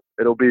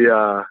 It'll be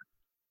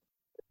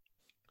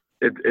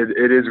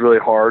it is really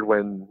hard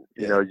when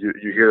you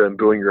hear them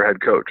booing your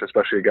head coach,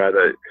 especially a guy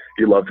that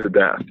you love to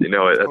death.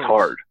 It's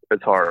hard.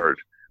 It's hard,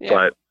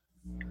 but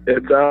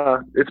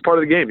it's part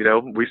of the game.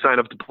 We sign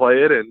up to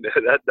play it, and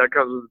that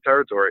comes with the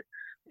territory.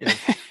 Yeah.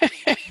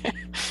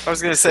 I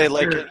was going to say,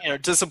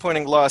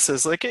 disappointing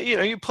losses.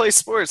 You play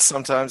sports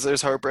sometimes.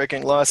 There's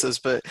heartbreaking losses,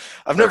 but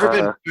I've never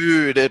been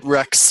booed at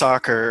rec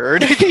soccer or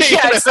anything.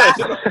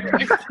 Exactly.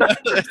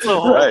 It's a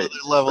whole other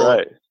level.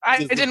 Right.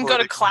 I didn't go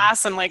to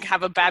class and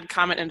have a bad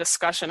comment in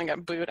discussion and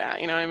get booed at.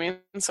 You know what I mean?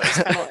 So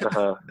it's kind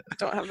of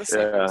don't have the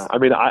same. Yeah. I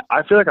mean,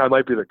 I feel like I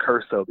might be the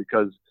curse though,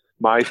 because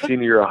my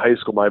senior year of high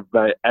school, my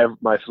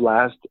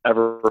last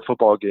ever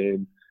football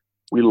game,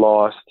 we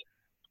lost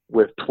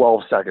with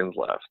 12 seconds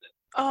left.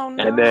 Oh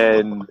no! And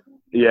then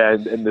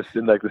in the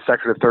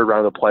second or third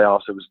round of the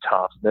playoffs, it was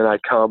tough. And then I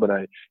come and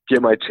I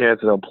get my chance,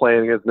 and I'm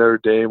playing against Notre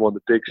Dame on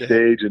the big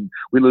stage, and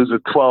we lose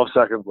with 12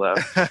 seconds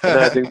left. And then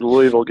I think the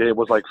Louisville game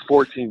was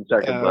 14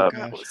 seconds left.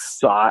 Gosh.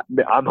 So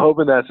I'm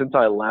hoping that since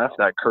I left,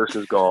 that curse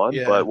is gone.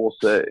 Yeah. But we'll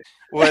see.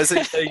 Well, as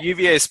a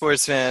UVA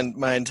sports fan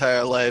my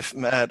entire life,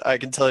 Matt, I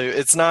can tell you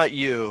it's not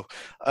you.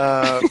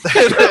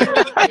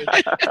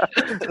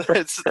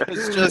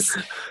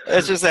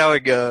 It's just how it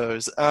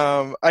goes.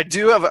 I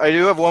do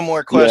have one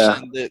more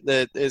question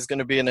that is going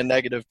to be in a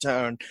negative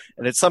tone,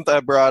 and it's something I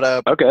brought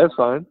up. Okay, that's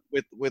fine.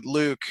 With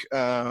Luke,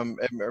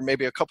 or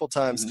maybe a couple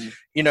times.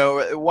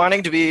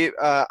 Wanting to be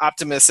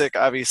optimistic,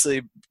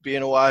 obviously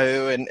being a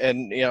Wahoo,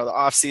 and the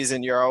off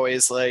season, you're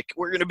always like,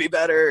 we're going to be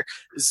better.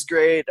 This is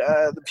great.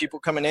 The people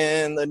coming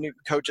in, the new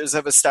coaches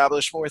have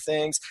established more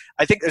things.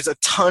 I think there's a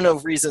ton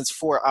of reasons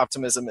for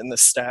optimism in the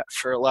stat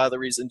for a lot of the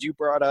reasons you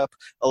brought up,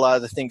 a lot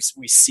of the things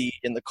we see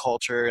in the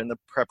culture and the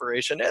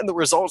preparation and the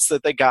results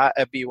that they got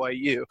at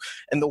BYU.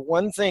 And the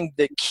one thing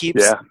that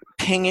keeps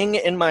pinging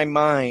in my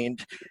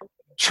mind,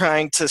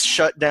 trying to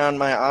shut down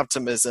my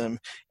optimism,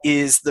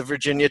 is the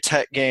Virginia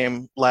Tech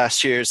game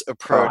last year's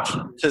approach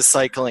to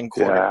cycling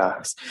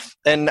quarterbacks.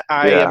 And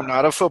I am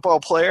not a football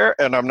player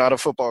and I'm not a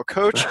football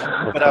coach,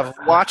 but I've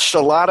watched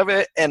a lot of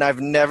it and I've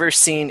never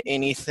seen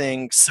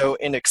anything so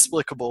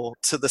inexplicable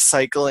to the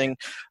cycling.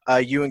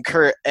 You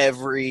incur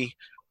every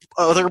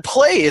other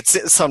play.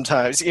 It's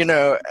sometimes,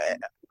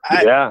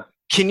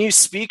 Can you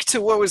speak to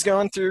what was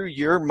going through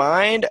your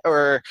mind,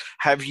 or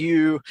have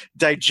you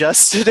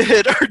digested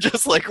it, or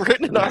just like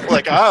written it off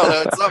like, I don't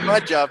know, it's not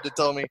my job to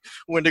tell me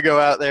when to go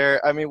out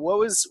there? I mean, what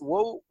was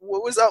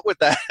up with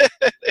that?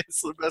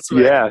 It's the best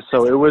way. Yeah,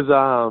 so it was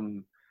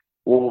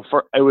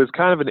it was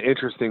kind of an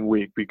interesting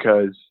week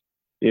because,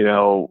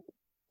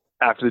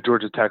 after the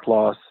Georgia Tech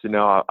loss,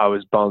 I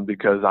was bummed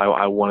because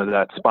I wanted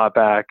that spot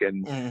back,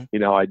 and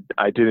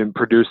I didn't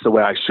produce the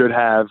way I should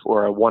have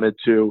or I wanted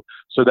to.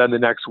 So then the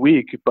next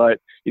week, but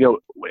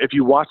if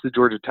you watch the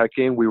Georgia Tech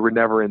game, we were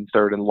never in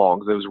third and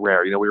longs. It was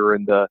rare. We were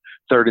in the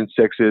 3rd and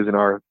 6s, and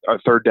our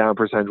third down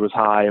percentage was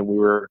high, and we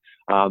were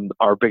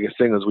our biggest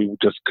thing is we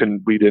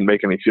didn't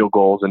make any field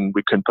goals, and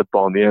we couldn't put the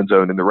ball in the end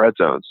zone in the red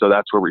zone. So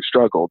that's where we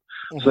struggled.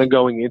 So then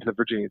going into the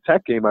Virginia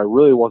Tech game, I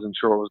really wasn't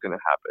sure what was going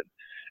to happen.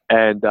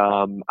 And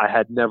I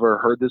had never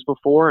heard this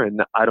before,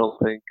 and I don't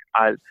think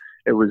it's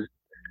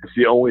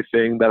the only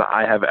thing that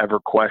I have ever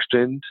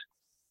questioned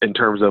in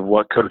terms of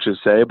what coaches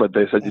say, but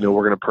they said,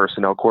 we're going to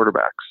personnel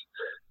quarterbacks.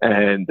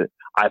 And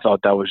I thought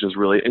that was just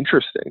really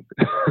interesting.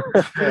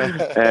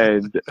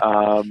 And,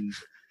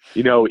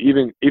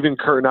 even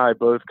Kurt and I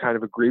both kind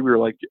of agreed. We were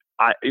like,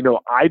 I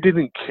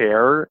didn't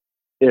care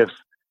if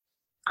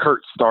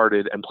Kurt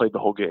started and played the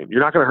whole game. You're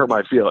not going to hurt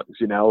my feelings,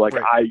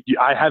 Right.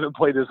 I haven't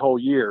played this whole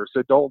year,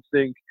 so don't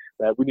think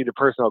that we need to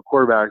personnel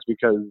quarterbacks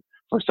because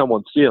for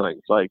someone's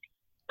feelings,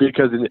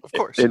 because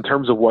in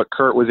terms of what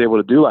Kurt was able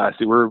to do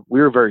last year, we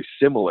were very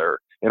similar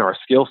in our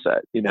skill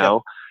set, and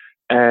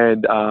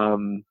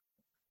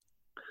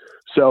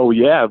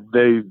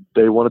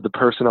they wanted the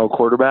personnel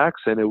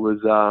quarterbacks, and it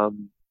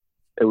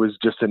was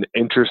just an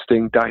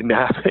interesting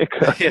dynamic,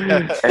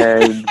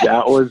 and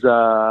that was.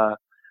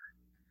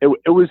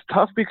 It was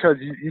tough because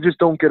you just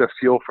don't get a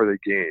feel for the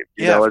game.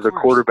 As a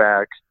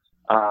quarterback,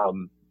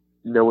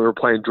 we were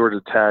playing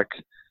Georgia Tech.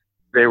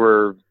 They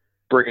were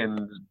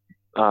bringing,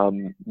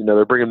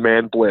 they're bringing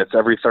man blitz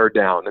every third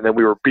down, and then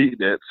we were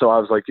beating it. So I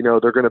was like,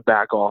 they're going to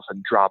back off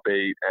and drop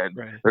 8, and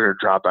they're going to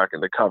drop back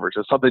into coverage.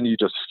 It's something you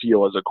just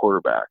feel as a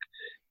quarterback.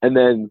 And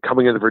then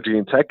coming into the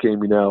Virginia Tech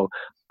game,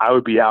 I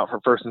would be out for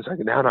first and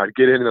second down. I'd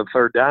get in the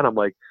third down. I'm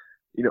like,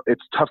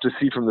 it's tough to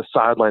see from the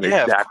sideline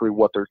exactly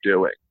what they're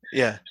doing.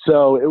 Yeah.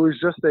 So it was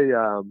just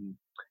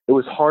it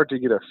was hard to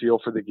get a feel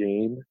for the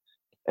game,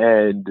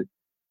 and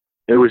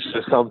it was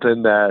just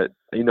something that,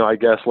 I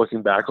guess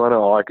looking back on it,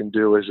 all I can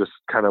do is just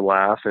kind of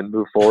laugh and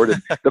move forward.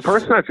 And the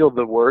person I feel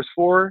the worst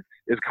for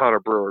is Connor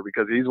Brewer,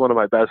 because he's one of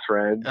my best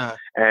friends,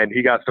 and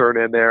he got thrown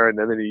in there, and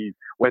then he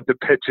went to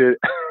pitch it,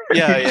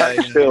 and he got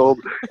killed,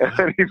 and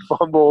then he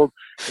fumbled,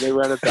 and they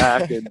ran it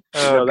back, and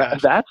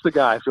that's the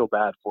guy I feel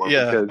bad for,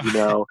 because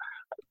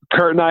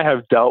Kurt and I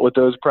have dealt with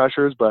those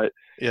pressures, but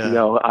I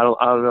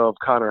don't know if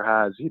Connor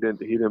has. He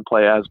didn't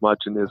play as much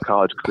in his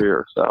college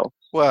career, so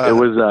it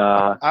was.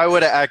 I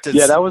would have acted.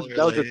 Yeah, that was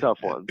a tough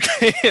one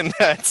in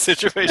that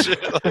situation.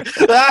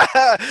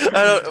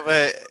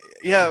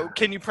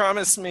 Can you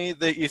promise me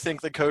that you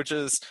think the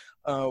coaches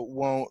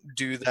won't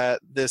do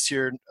that this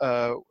year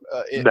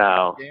in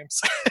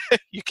games?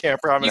 You can't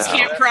promise. You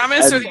can't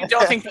promise, or you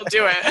don't think they'll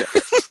do it.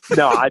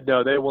 No, I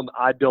know they will.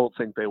 I don't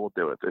think they will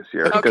do it this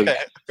year because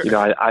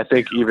I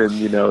think even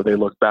they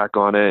look back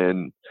on it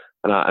and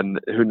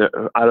who know,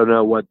 I don't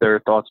know what their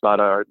thoughts about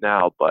it are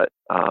now, but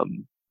I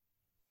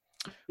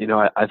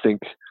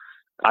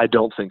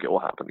don't think it will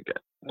happen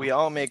again. We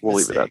all make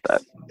mistakes leave it at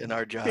that. In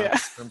our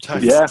jobs from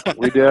time to time.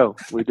 we do.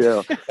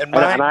 And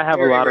I have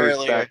a lot of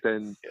respect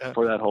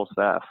for that whole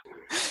staff.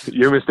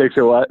 Your mistakes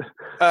are what?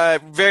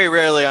 Very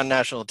rarely on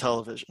national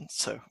television.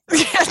 So.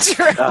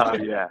 True.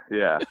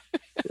 Yeah.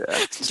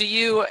 Do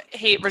you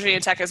hate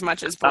Virginia Tech as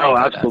much as Brian? Oh,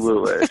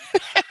 absolutely.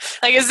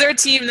 Is there a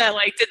team that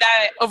did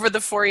that over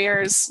the 4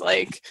 years?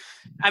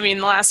 I mean,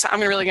 the last time,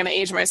 I'm really going to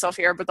age myself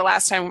here, but the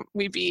last time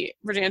we beat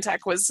Virginia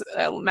Tech was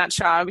Matt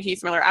Schaub,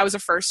 Heath Miller. I was a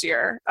first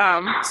year.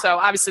 So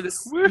obviously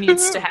this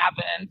needs to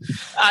happen.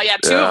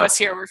 Two of us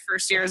here were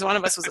first years. One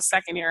of us was a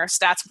second year.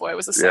 Stats boy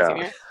was a second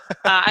year.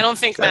 I don't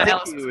think Matt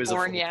Ellis was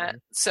born yet.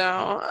 So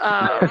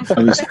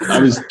I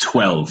was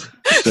 12.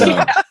 So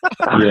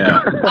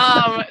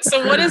yeah.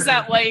 So what is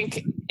that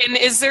like? And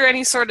is there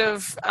any sort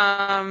of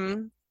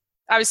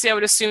obviously, I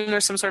would assume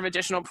there's some sort of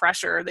additional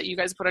pressure that you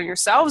guys put on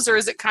yourselves, or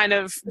is it kind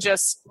of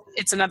just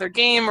it's another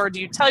game, or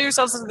do you tell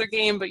yourselves it's another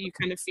game, but you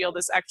kind of feel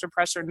this extra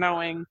pressure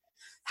knowing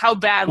how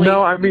badly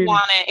you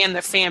want it and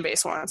the fan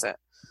base wants it?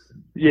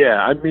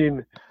 Yeah, I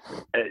mean,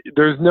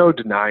 there's no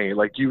denying.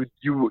 Like you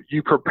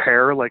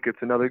prepare like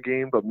it's another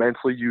game, but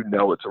mentally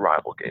it's a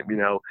rival game.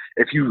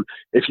 If you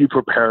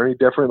prepare any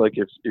different, like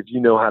if you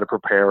know how to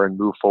prepare and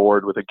move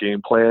forward with a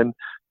game plan,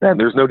 then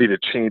there's no need to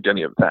change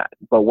any of that.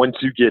 But once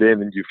you get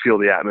in and you feel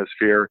the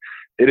atmosphere,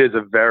 it is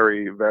a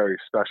very, very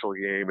special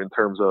game in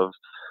terms of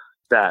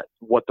that,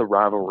 what the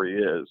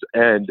rivalry is.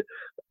 And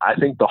I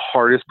think the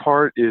hardest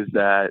part is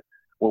that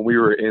when we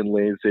were in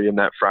Lane Stadium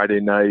that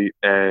Friday night,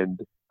 and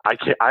I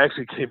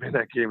actually came in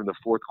that game in the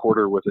fourth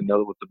quarter with the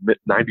 90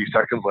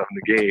 seconds left in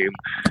the game,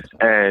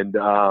 and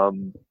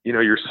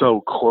you're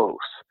so close.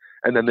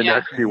 And then the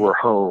next day we're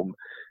home,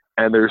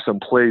 and there's some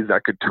plays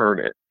that could turn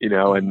it,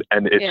 and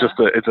it's just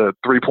it's a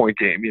 3-point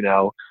game,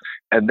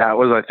 and that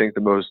was, I think,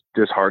 the most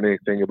disheartening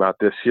thing about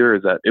this year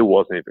is that it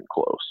wasn't even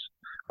close.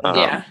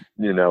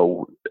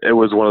 It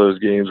was one of those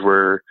games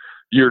where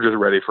you're just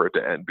ready for it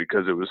to end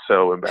because it was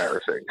so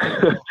embarrassing.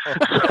 So,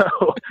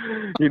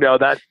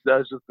 that's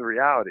just the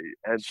reality.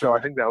 And so I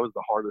think that was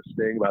the hardest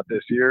thing about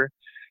this year,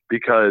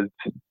 because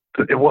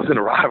it wasn't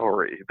a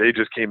rivalry. They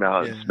just came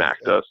out and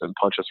smacked us and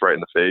punched us right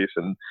in the face,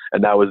 and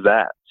that was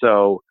that.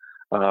 So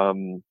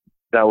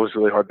that was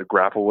really hard to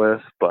grapple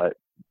with. But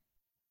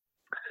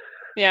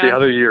the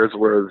other years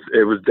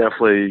it was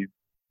definitely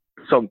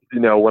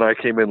when I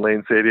came in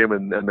Lane Stadium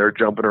and they're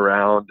jumping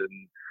around,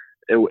 and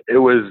it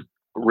was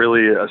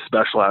really a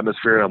special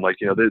atmosphere. And I'm like,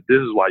 this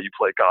is why you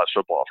play college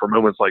football, for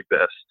moments like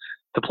this,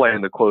 to play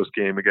in the close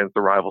game against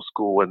the rival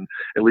school and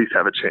at least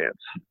have a chance.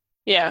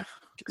 Yeah,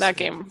 that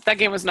game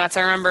was nuts.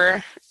 I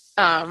remember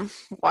I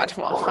don't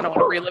want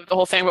to relive the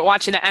whole thing, but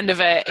watching the end of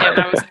it, and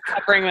I was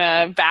covering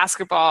the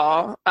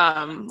basketball,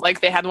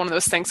 like they had one of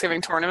those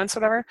Thanksgiving tournaments,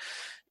 whatever,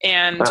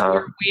 and we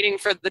were waiting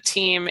for the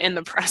team in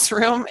the press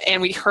room,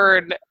 and we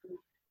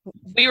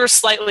were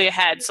slightly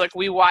ahead. So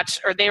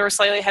they were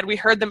slightly ahead. We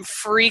heard them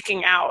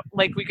freaking out.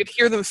 Like we could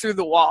hear them through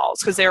the walls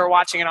because they were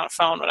watching it on a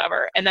phone,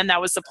 whatever. And then that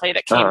was the play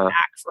that came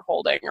back for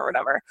holding or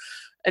whatever.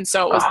 And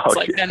so it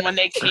was then when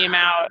they came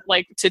out,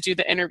 like to do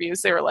the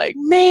interviews, they were like,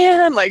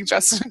 man, like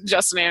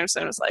Justin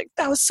Anderson was like,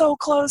 that was so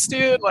close,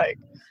 dude. Like,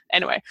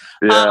 anyway.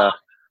 Yeah.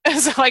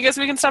 So I guess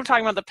we can stop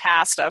talking about the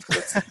past stuff.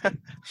 It's,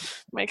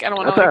 like, I don't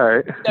want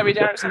to Debbie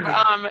Downer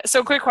stuff.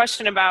 So quick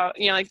question about,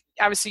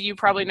 obviously you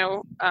probably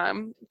know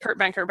Kurt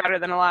Benkert better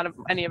than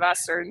any of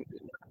us, or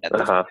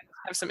have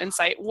some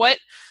insight. What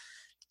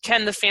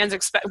can the fans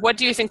expect? What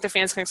do you think the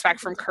fans can expect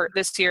from Kurt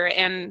this year?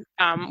 And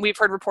we've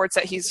heard reports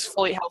that he's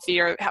fully healthy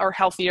or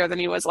healthier than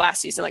he was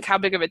last season. Like, how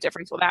big of a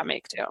difference will that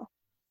make too?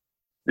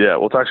 Yeah,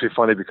 well, it's actually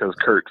funny because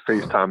Kurt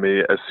FaceTimed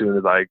me as soon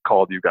as I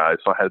called you guys,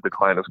 so I had to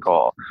decline his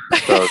call.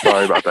 So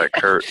sorry about that,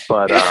 Kurt.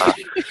 But just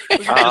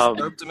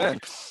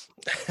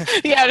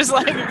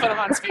let him put him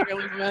on speaker,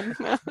 leave him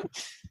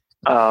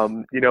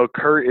in.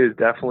 Kurt is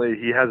definitely,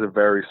 he has a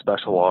very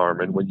special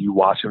arm, and when you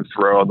watch him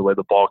throw and the way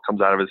the ball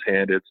comes out of his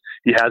hand,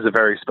 he has a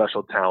very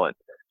special talent.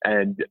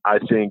 And I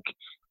think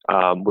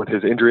with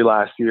his injury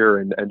last year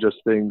and just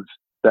things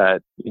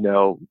that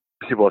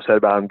people have said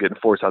about him getting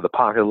forced out of the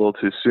pocket a little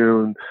too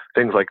soon,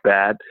 things like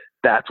that,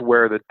 that's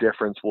where the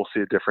difference, we'll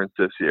see a difference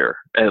this year.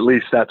 At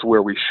least that's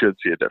where we should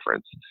see a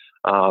difference.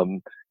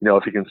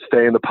 If he can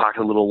stay in the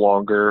pocket a little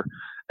longer.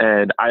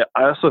 And I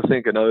also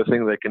think another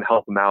thing that can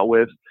help him out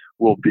with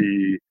will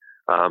be,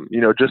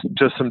 just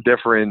some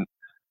different,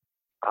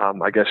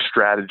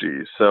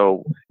 strategies.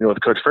 So,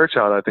 with Coach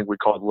Fairchild, I think we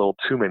called a little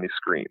too many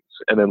screens.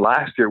 And then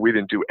last year we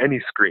didn't do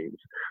any screens.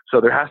 So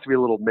there has to be a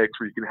little mix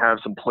where you can have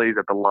some plays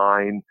at the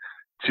line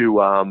to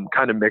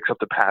kind of mix up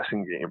the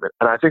passing game.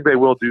 And I think they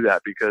will do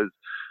that because,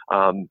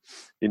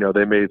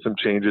 they made some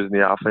changes in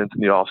the offense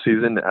in the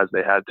offseason as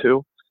they had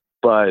to.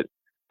 But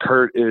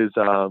Kurt is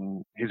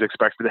he's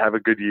expected to have a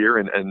good year.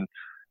 And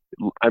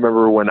I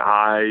remember when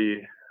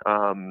I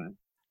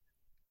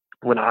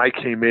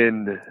came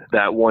in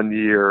that one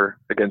year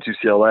against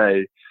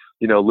UCLA,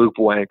 Luke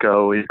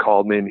Blanco, he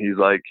called me and he's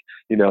like,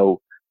 you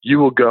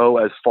will go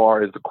as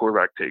far as the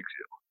quarterback takes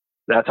you.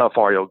 That's how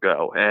far you'll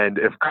go. And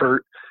if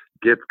Kurt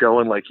gets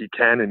going like he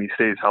can and he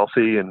stays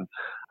healthy and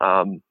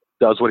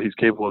does what he's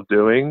capable of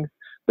doing,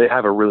 they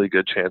have a really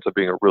good chance of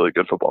being a really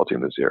good football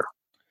team this year.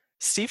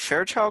 Steve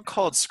Fairchild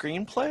called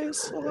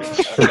screenplays?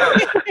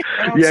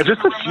 Yeah, just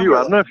a few.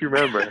 I don't know if you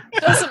remember.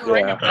 It doesn't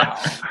ring a bell.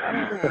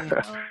 I don't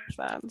know.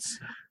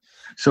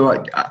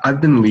 So I've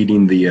been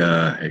leading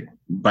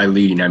by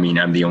leading, I mean,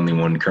 I'm the only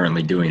one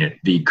currently doing it,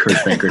 the Kurt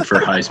Benkert for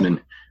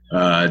Heisman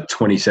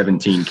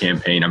 2017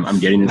 campaign. I'm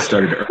getting it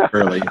started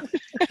early.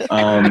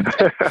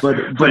 But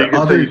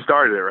you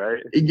started it,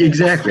 right?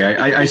 Exactly.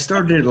 I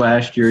started it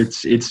last year.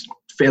 It's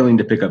failing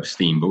to pick up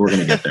steam, but we're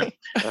going to get there.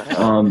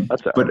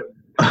 But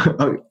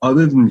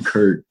other than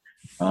Kurt,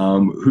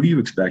 who do you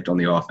expect on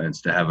the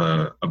offense to have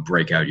a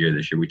breakout year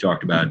this year? We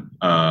talked about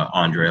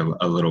Andre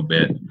a little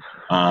bit.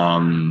 But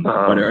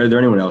are there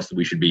anyone else that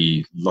we should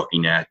be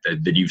looking at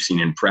that you've seen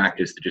in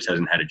practice that just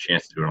hasn't had a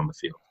chance to do it on the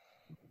field?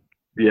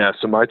 Yeah,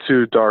 so my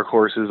two dark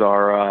horses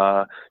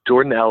are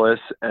Jordan Ellis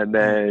and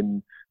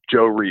then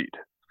Joe Reed.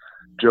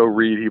 Joe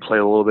Reed, he played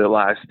a little bit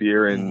last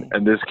year, and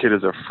this kid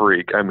is a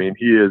freak. I mean,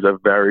 he is a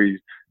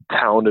very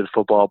talented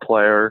football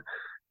player,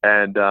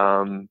 and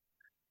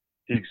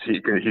he's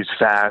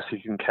fast.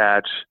 He can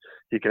catch.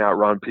 He can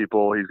outrun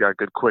people. He's got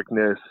good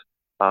quickness.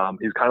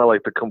 He's kind of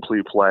like the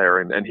complete player,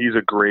 and he's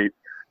a great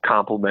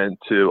complement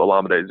to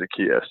Olamide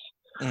Zaccheaus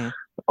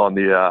on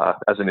the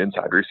as an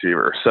inside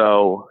receiver.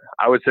 So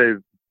I would say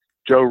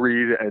Joe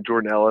Reed and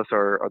Jordan Ellis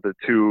are the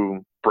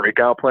two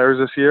breakout players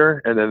this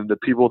year, and then the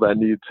people that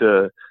need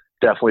to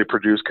definitely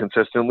produce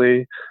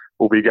consistently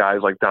will be guys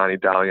like Donnie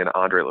Dowling and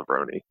Andre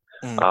Levrone.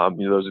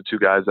 Those are two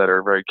guys that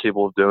are very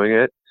capable of doing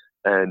it,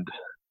 and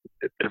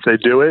if they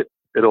do it,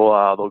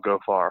 they'll go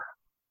far.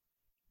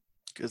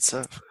 Good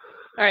stuff.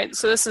 All right,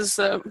 so this is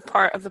the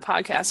part of the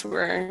podcast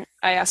where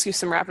I ask you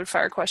some rapid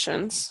fire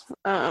questions.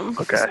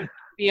 Okay. So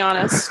be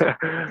honest.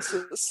 This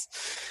is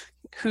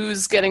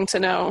who's getting to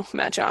know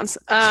Matt Johns.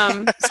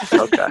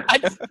 Okay. I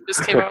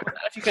just came up with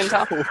that, if you can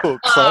tell. Ooh,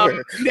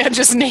 clever. Yeah,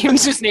 just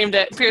named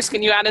it. Pierce,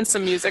 can you add in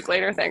some music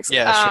later? Thanks.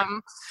 Yeah,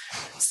 sure.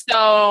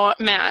 So,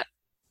 Matt,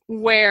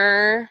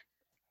 where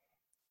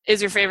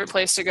is your favorite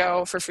place to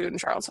go for food in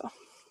Charlottesville?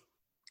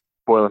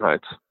 Boylan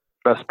Heights.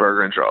 Best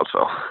burger in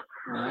Charlottesville.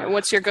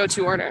 What's your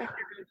go-to order?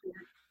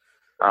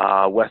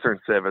 Western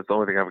Civ. It's the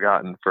only thing I've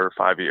gotten for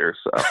 5 years.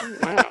 So.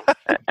 Wow.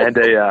 and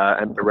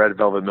a red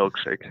velvet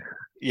milkshake.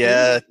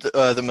 Yeah,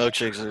 the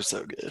milkshakes are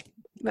so good.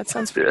 That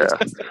sounds pretty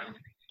good.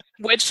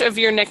 Which of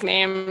your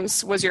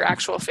nicknames was your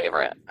actual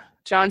favorite?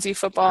 Johnsy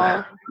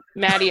Football,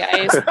 Matty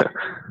Ice.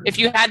 If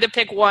you had to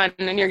pick one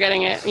and you're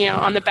getting it,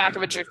 on the back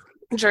of a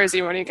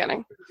jersey, what are you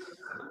getting?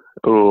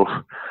 Ooh.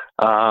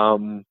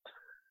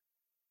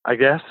 I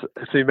guess,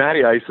 see,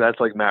 Matty Ice, that's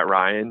like Matt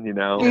Ryan,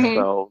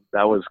 so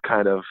that was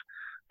kind of,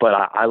 but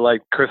I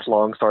like Chris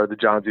Long started the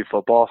Johnsy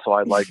Football, so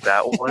I like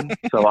that one.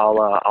 So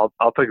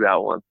I'll pick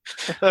that one.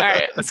 All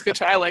right, that's a good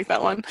try. I like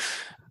that one.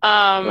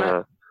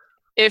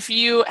 If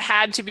you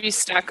had to be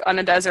stuck on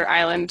a desert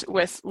island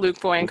with Luke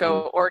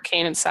Boyanko or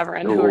Kanan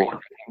Severin, who are you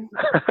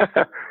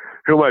picking?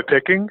 Who am I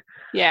picking?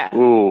 Yeah.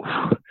 Ooh.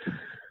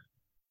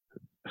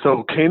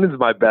 So Kanan's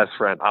my best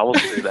friend. I will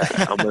say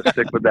that. I'm gonna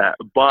stick with that.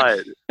 But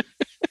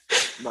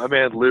my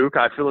man Luke,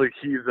 I feel like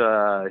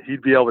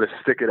he'd be able to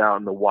stick it out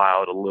in the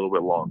wild a little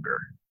bit longer.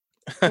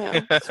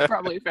 Yeah, that's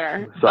probably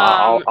fair. So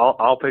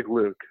I'll pick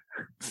Luke.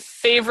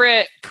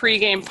 Favorite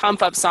pregame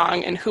pump up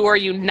song, and who are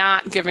you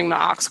not giving the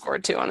aux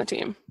cord to on the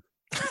team?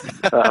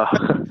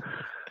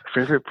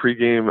 Favorite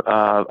pregame.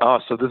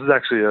 So this is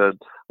actually a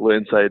little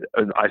insight.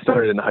 I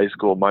started in high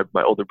school. My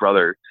older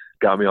brother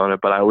got me on it,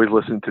 but I always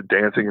listened to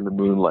Dancing in the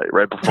Moonlight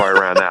right before I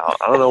ran out.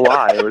 I don't know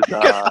why. It was.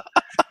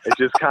 It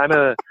just kind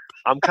of.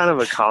 I'm kind of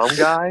a calm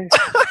guy,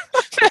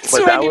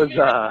 but that was.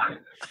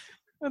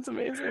 That's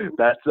amazing.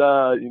 That's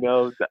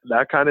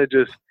that kind of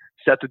just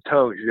set the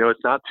tone.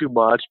 It's not too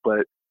much,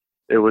 but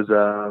it was.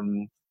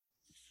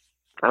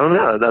 I don't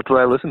know. That's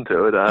what I listened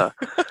to. It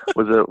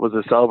was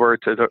a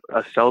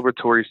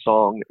celebratory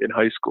song in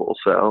high school.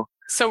 So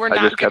we're not.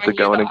 I just kept it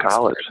going in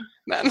college.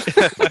 Then.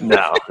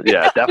 No,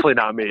 yeah, definitely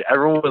not me.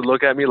 Everyone would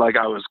look at me like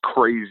I was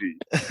crazy.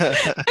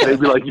 They'd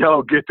be like,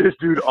 "Yo, get this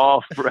dude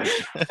off right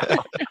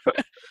now."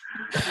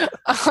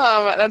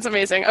 That's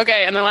amazing.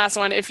 Okay, and the last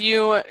one. If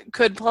you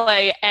could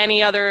play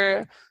any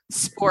other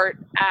sport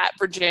at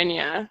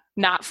Virginia,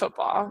 not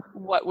football,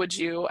 what would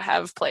you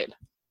have played?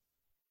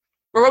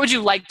 Or what would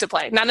you like to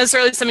play? Not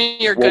necessarily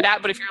something you're good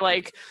at, but if you're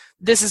like,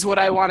 this is what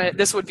I wanted,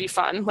 this would be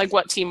fun. Like,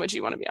 what team would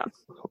you want to be on?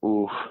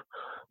 Ooh.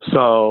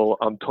 So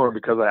I'm torn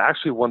because I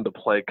actually wanted to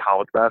play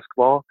college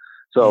basketball.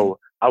 So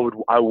I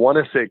want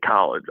to say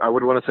college. I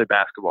would want to say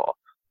basketball.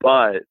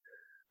 But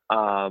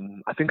I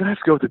think I have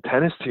to go with the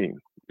tennis team.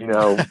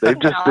 They've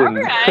just been.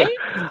 Right.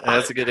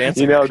 That's a good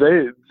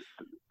answer.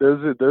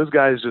 Those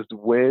guys just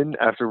win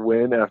after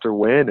win after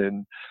win,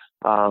 and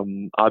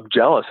I'm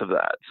jealous of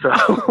that. So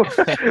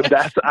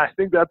I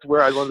think that's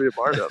where I want to be a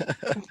part of.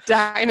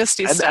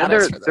 Dynasty and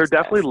status. They're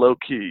definitely low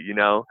key.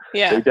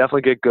 Yeah. They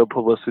definitely get good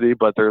publicity,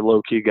 but they're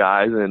low key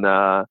guys, and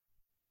I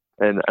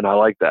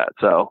like that.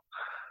 So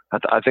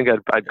I think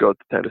I'd go with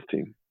the tennis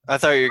team. I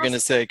thought you were going to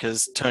say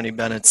because Tony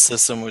Bennett's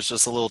system was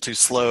just a little too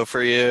slow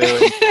for you. And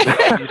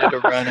you needed to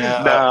run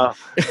out.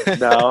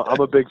 No,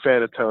 I'm a big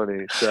fan of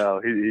Tony.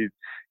 So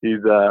he's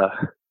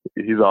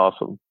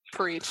awesome.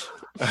 Preach.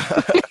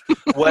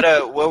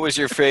 What was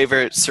your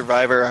favorite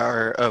Survivor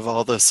hour of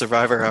all the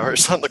Survivor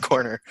hours on the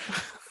corner?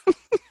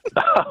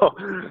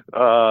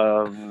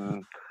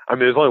 I I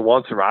mean, there's only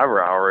one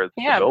Survivor Hour. It's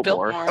Yeah, the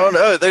Biltmore. Oh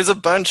no, there's a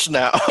bunch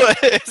now.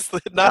 It's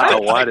not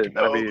Oh, why didn't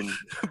I mean?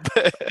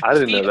 I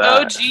didn't know The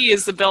that. OG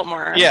is the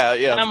Biltmore. yeah.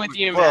 I'm with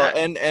you, Well,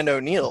 Matt. and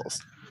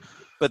O'Neill's,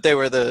 but they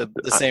were the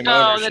same.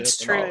 Oh, ownership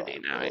that's and all. Trinity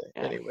now. Yeah.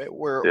 Anyway,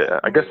 Yeah,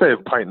 I guess they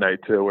have Pint Night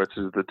too, which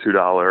is the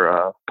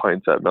 $2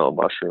 pints at Melon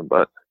Mushroom,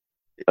 but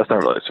that's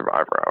not really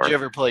Survivor Hour. Did you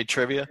ever play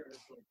trivia?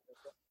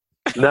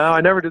 No, I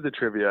never did the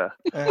trivia.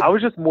 I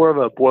was just more of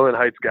a Boylan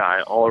Heights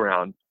guy all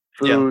around.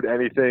 Food,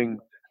 anything.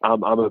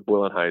 I'm at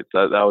Boylan Heights.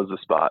 That was the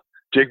spot.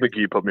 Jake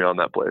McGee put me on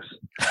that place.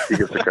 He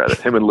gets the credit.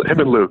 Him and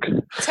Luke.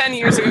 10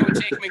 years ago when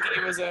Jake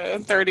McGee was a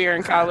third year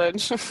in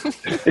college.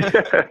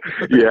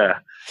 yeah.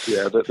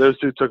 Those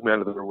two took me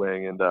under their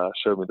wing and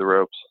showed me the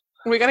ropes.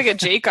 We got to get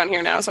Jake on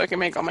here now so I can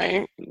make all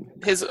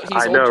he's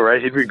I know, old.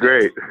 right? He'd be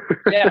great.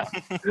 Yeah.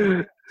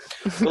 That'd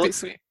be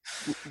sweet.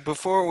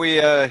 Before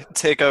we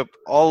take up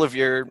all of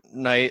your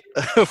night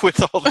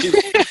with all these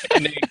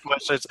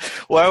questions,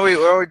 why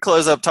don't we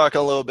close up talking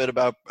a little bit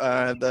about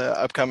the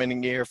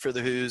upcoming year for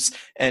the Who's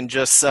and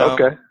just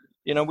Okay.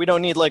 we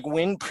don't need like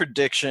win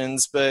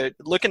predictions, but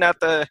looking at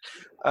the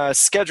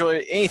schedule,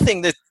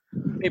 anything that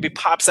maybe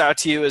pops out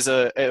to you as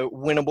a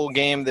winnable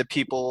game that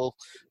people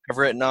have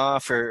written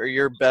off, or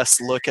your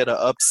best look at an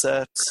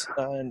upset,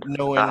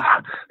 knowing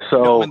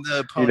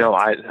the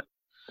opponent?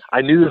 I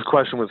knew this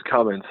question was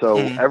coming. So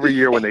every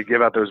year when they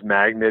give out those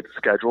magnet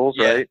schedules,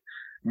 right?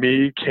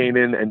 Me,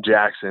 Kanan, and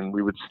Jackson,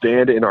 we would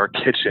stand in our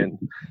kitchen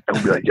and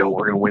we'd be like, yo,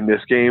 we're going to win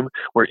this game.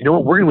 We're going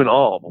to win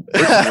all of them.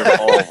 We're going to win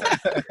all of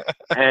them.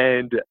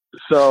 And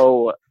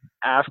so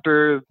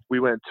after we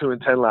went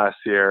 2-10 last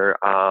year,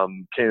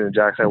 Kanan and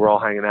Jackson were all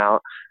hanging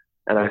out.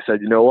 And I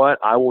said, you know what?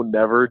 I will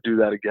never do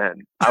that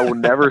again. I will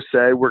never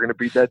say we're going to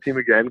beat that team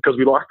again because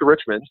we lost to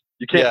Richmond.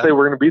 You can't say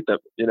we're going to beat them,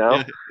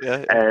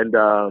 Yeah.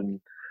 And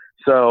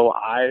so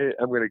I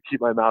am going to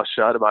keep my mouth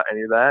shut about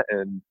any of that,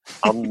 and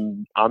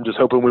I'm just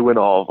hoping we win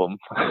all of them.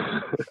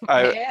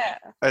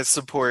 I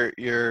support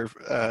your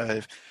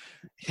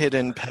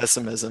hidden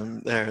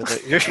pessimism there.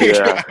 That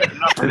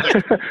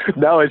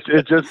No, it's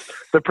just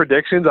the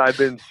predictions. I've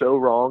been so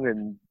wrong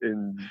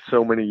in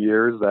so many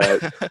years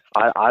that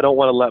I don't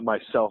want to let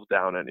myself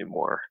down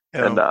anymore.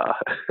 Yeah. And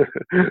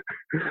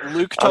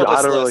Luke told us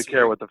I don't really last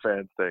care week. what the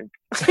fans think.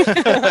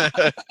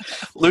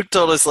 Luke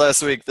told us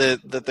last week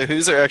that the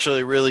Who's are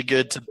actually really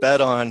good to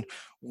bet on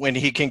when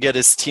he can get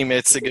his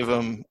teammates to give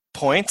him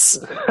points.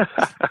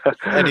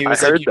 And he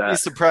was I like, heard you'd be that.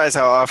 surprised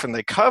how often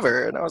they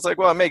cover. And I was like,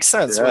 well, it makes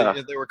sense. Yeah.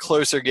 There were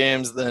closer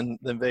games than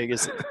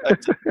Vegas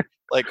expected.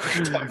 Like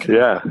we're talking.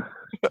 Yeah.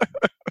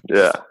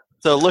 Yeah.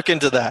 So look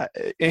into that.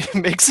 It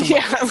makes some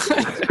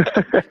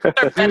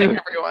They're betting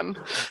everyone.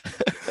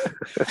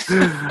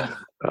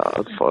 Oh,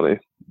 that's funny.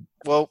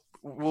 Well,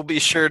 we'll be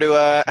sure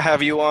to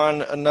have you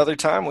on another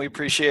time. We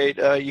appreciate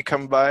you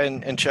coming by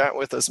and chat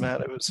with us,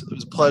 Matt. It was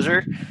a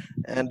pleasure.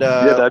 And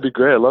Yeah, that'd be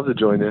great. I'd love to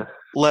join you.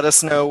 let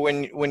us know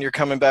when you're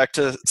coming back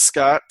to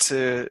Scott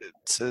to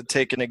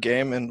take in a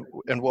game, and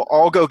we'll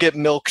all go get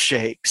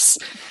milkshakes.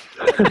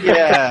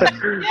 Yeah.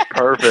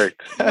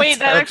 Perfect. Wait,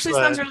 that actually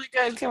fun. sounds really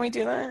good. Can we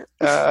do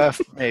that?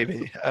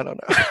 Maybe. I don't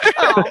know.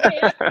 Oh,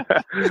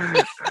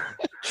 man.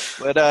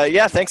 But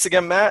yeah, thanks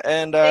again, Matt.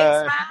 And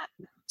Thanks,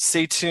 Matt.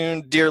 stay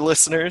tuned, dear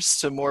listeners,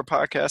 to more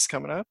podcasts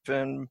coming up.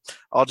 And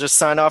I'll just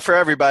sign off for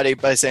everybody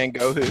by saying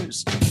go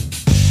Who's.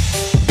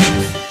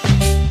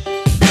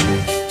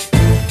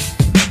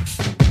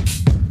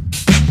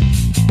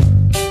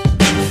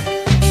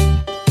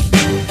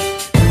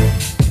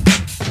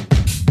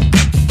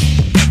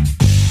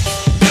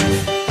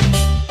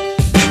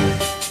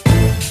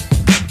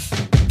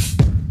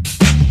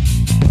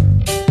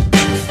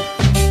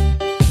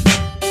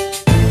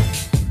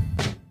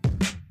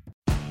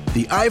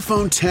 The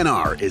iPhone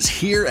XR is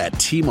here at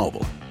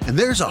T-Mobile, and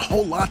there's a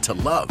whole lot to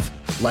love,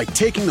 like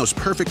taking those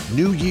perfect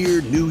New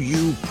Year, New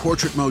You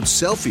portrait mode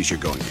selfies you're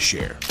going to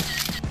share.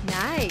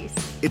 Nice.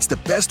 It's the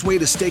best way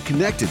to stay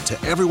connected to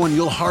everyone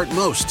you'll heart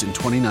most in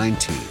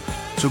 2019.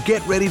 So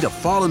get ready to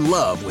fall in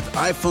love with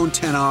iPhone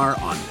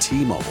XR on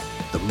T-Mobile,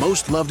 the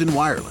most loved in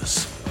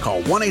wireless.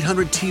 Call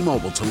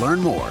 1-800-T-Mobile to learn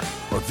more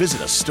or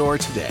visit a store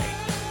today.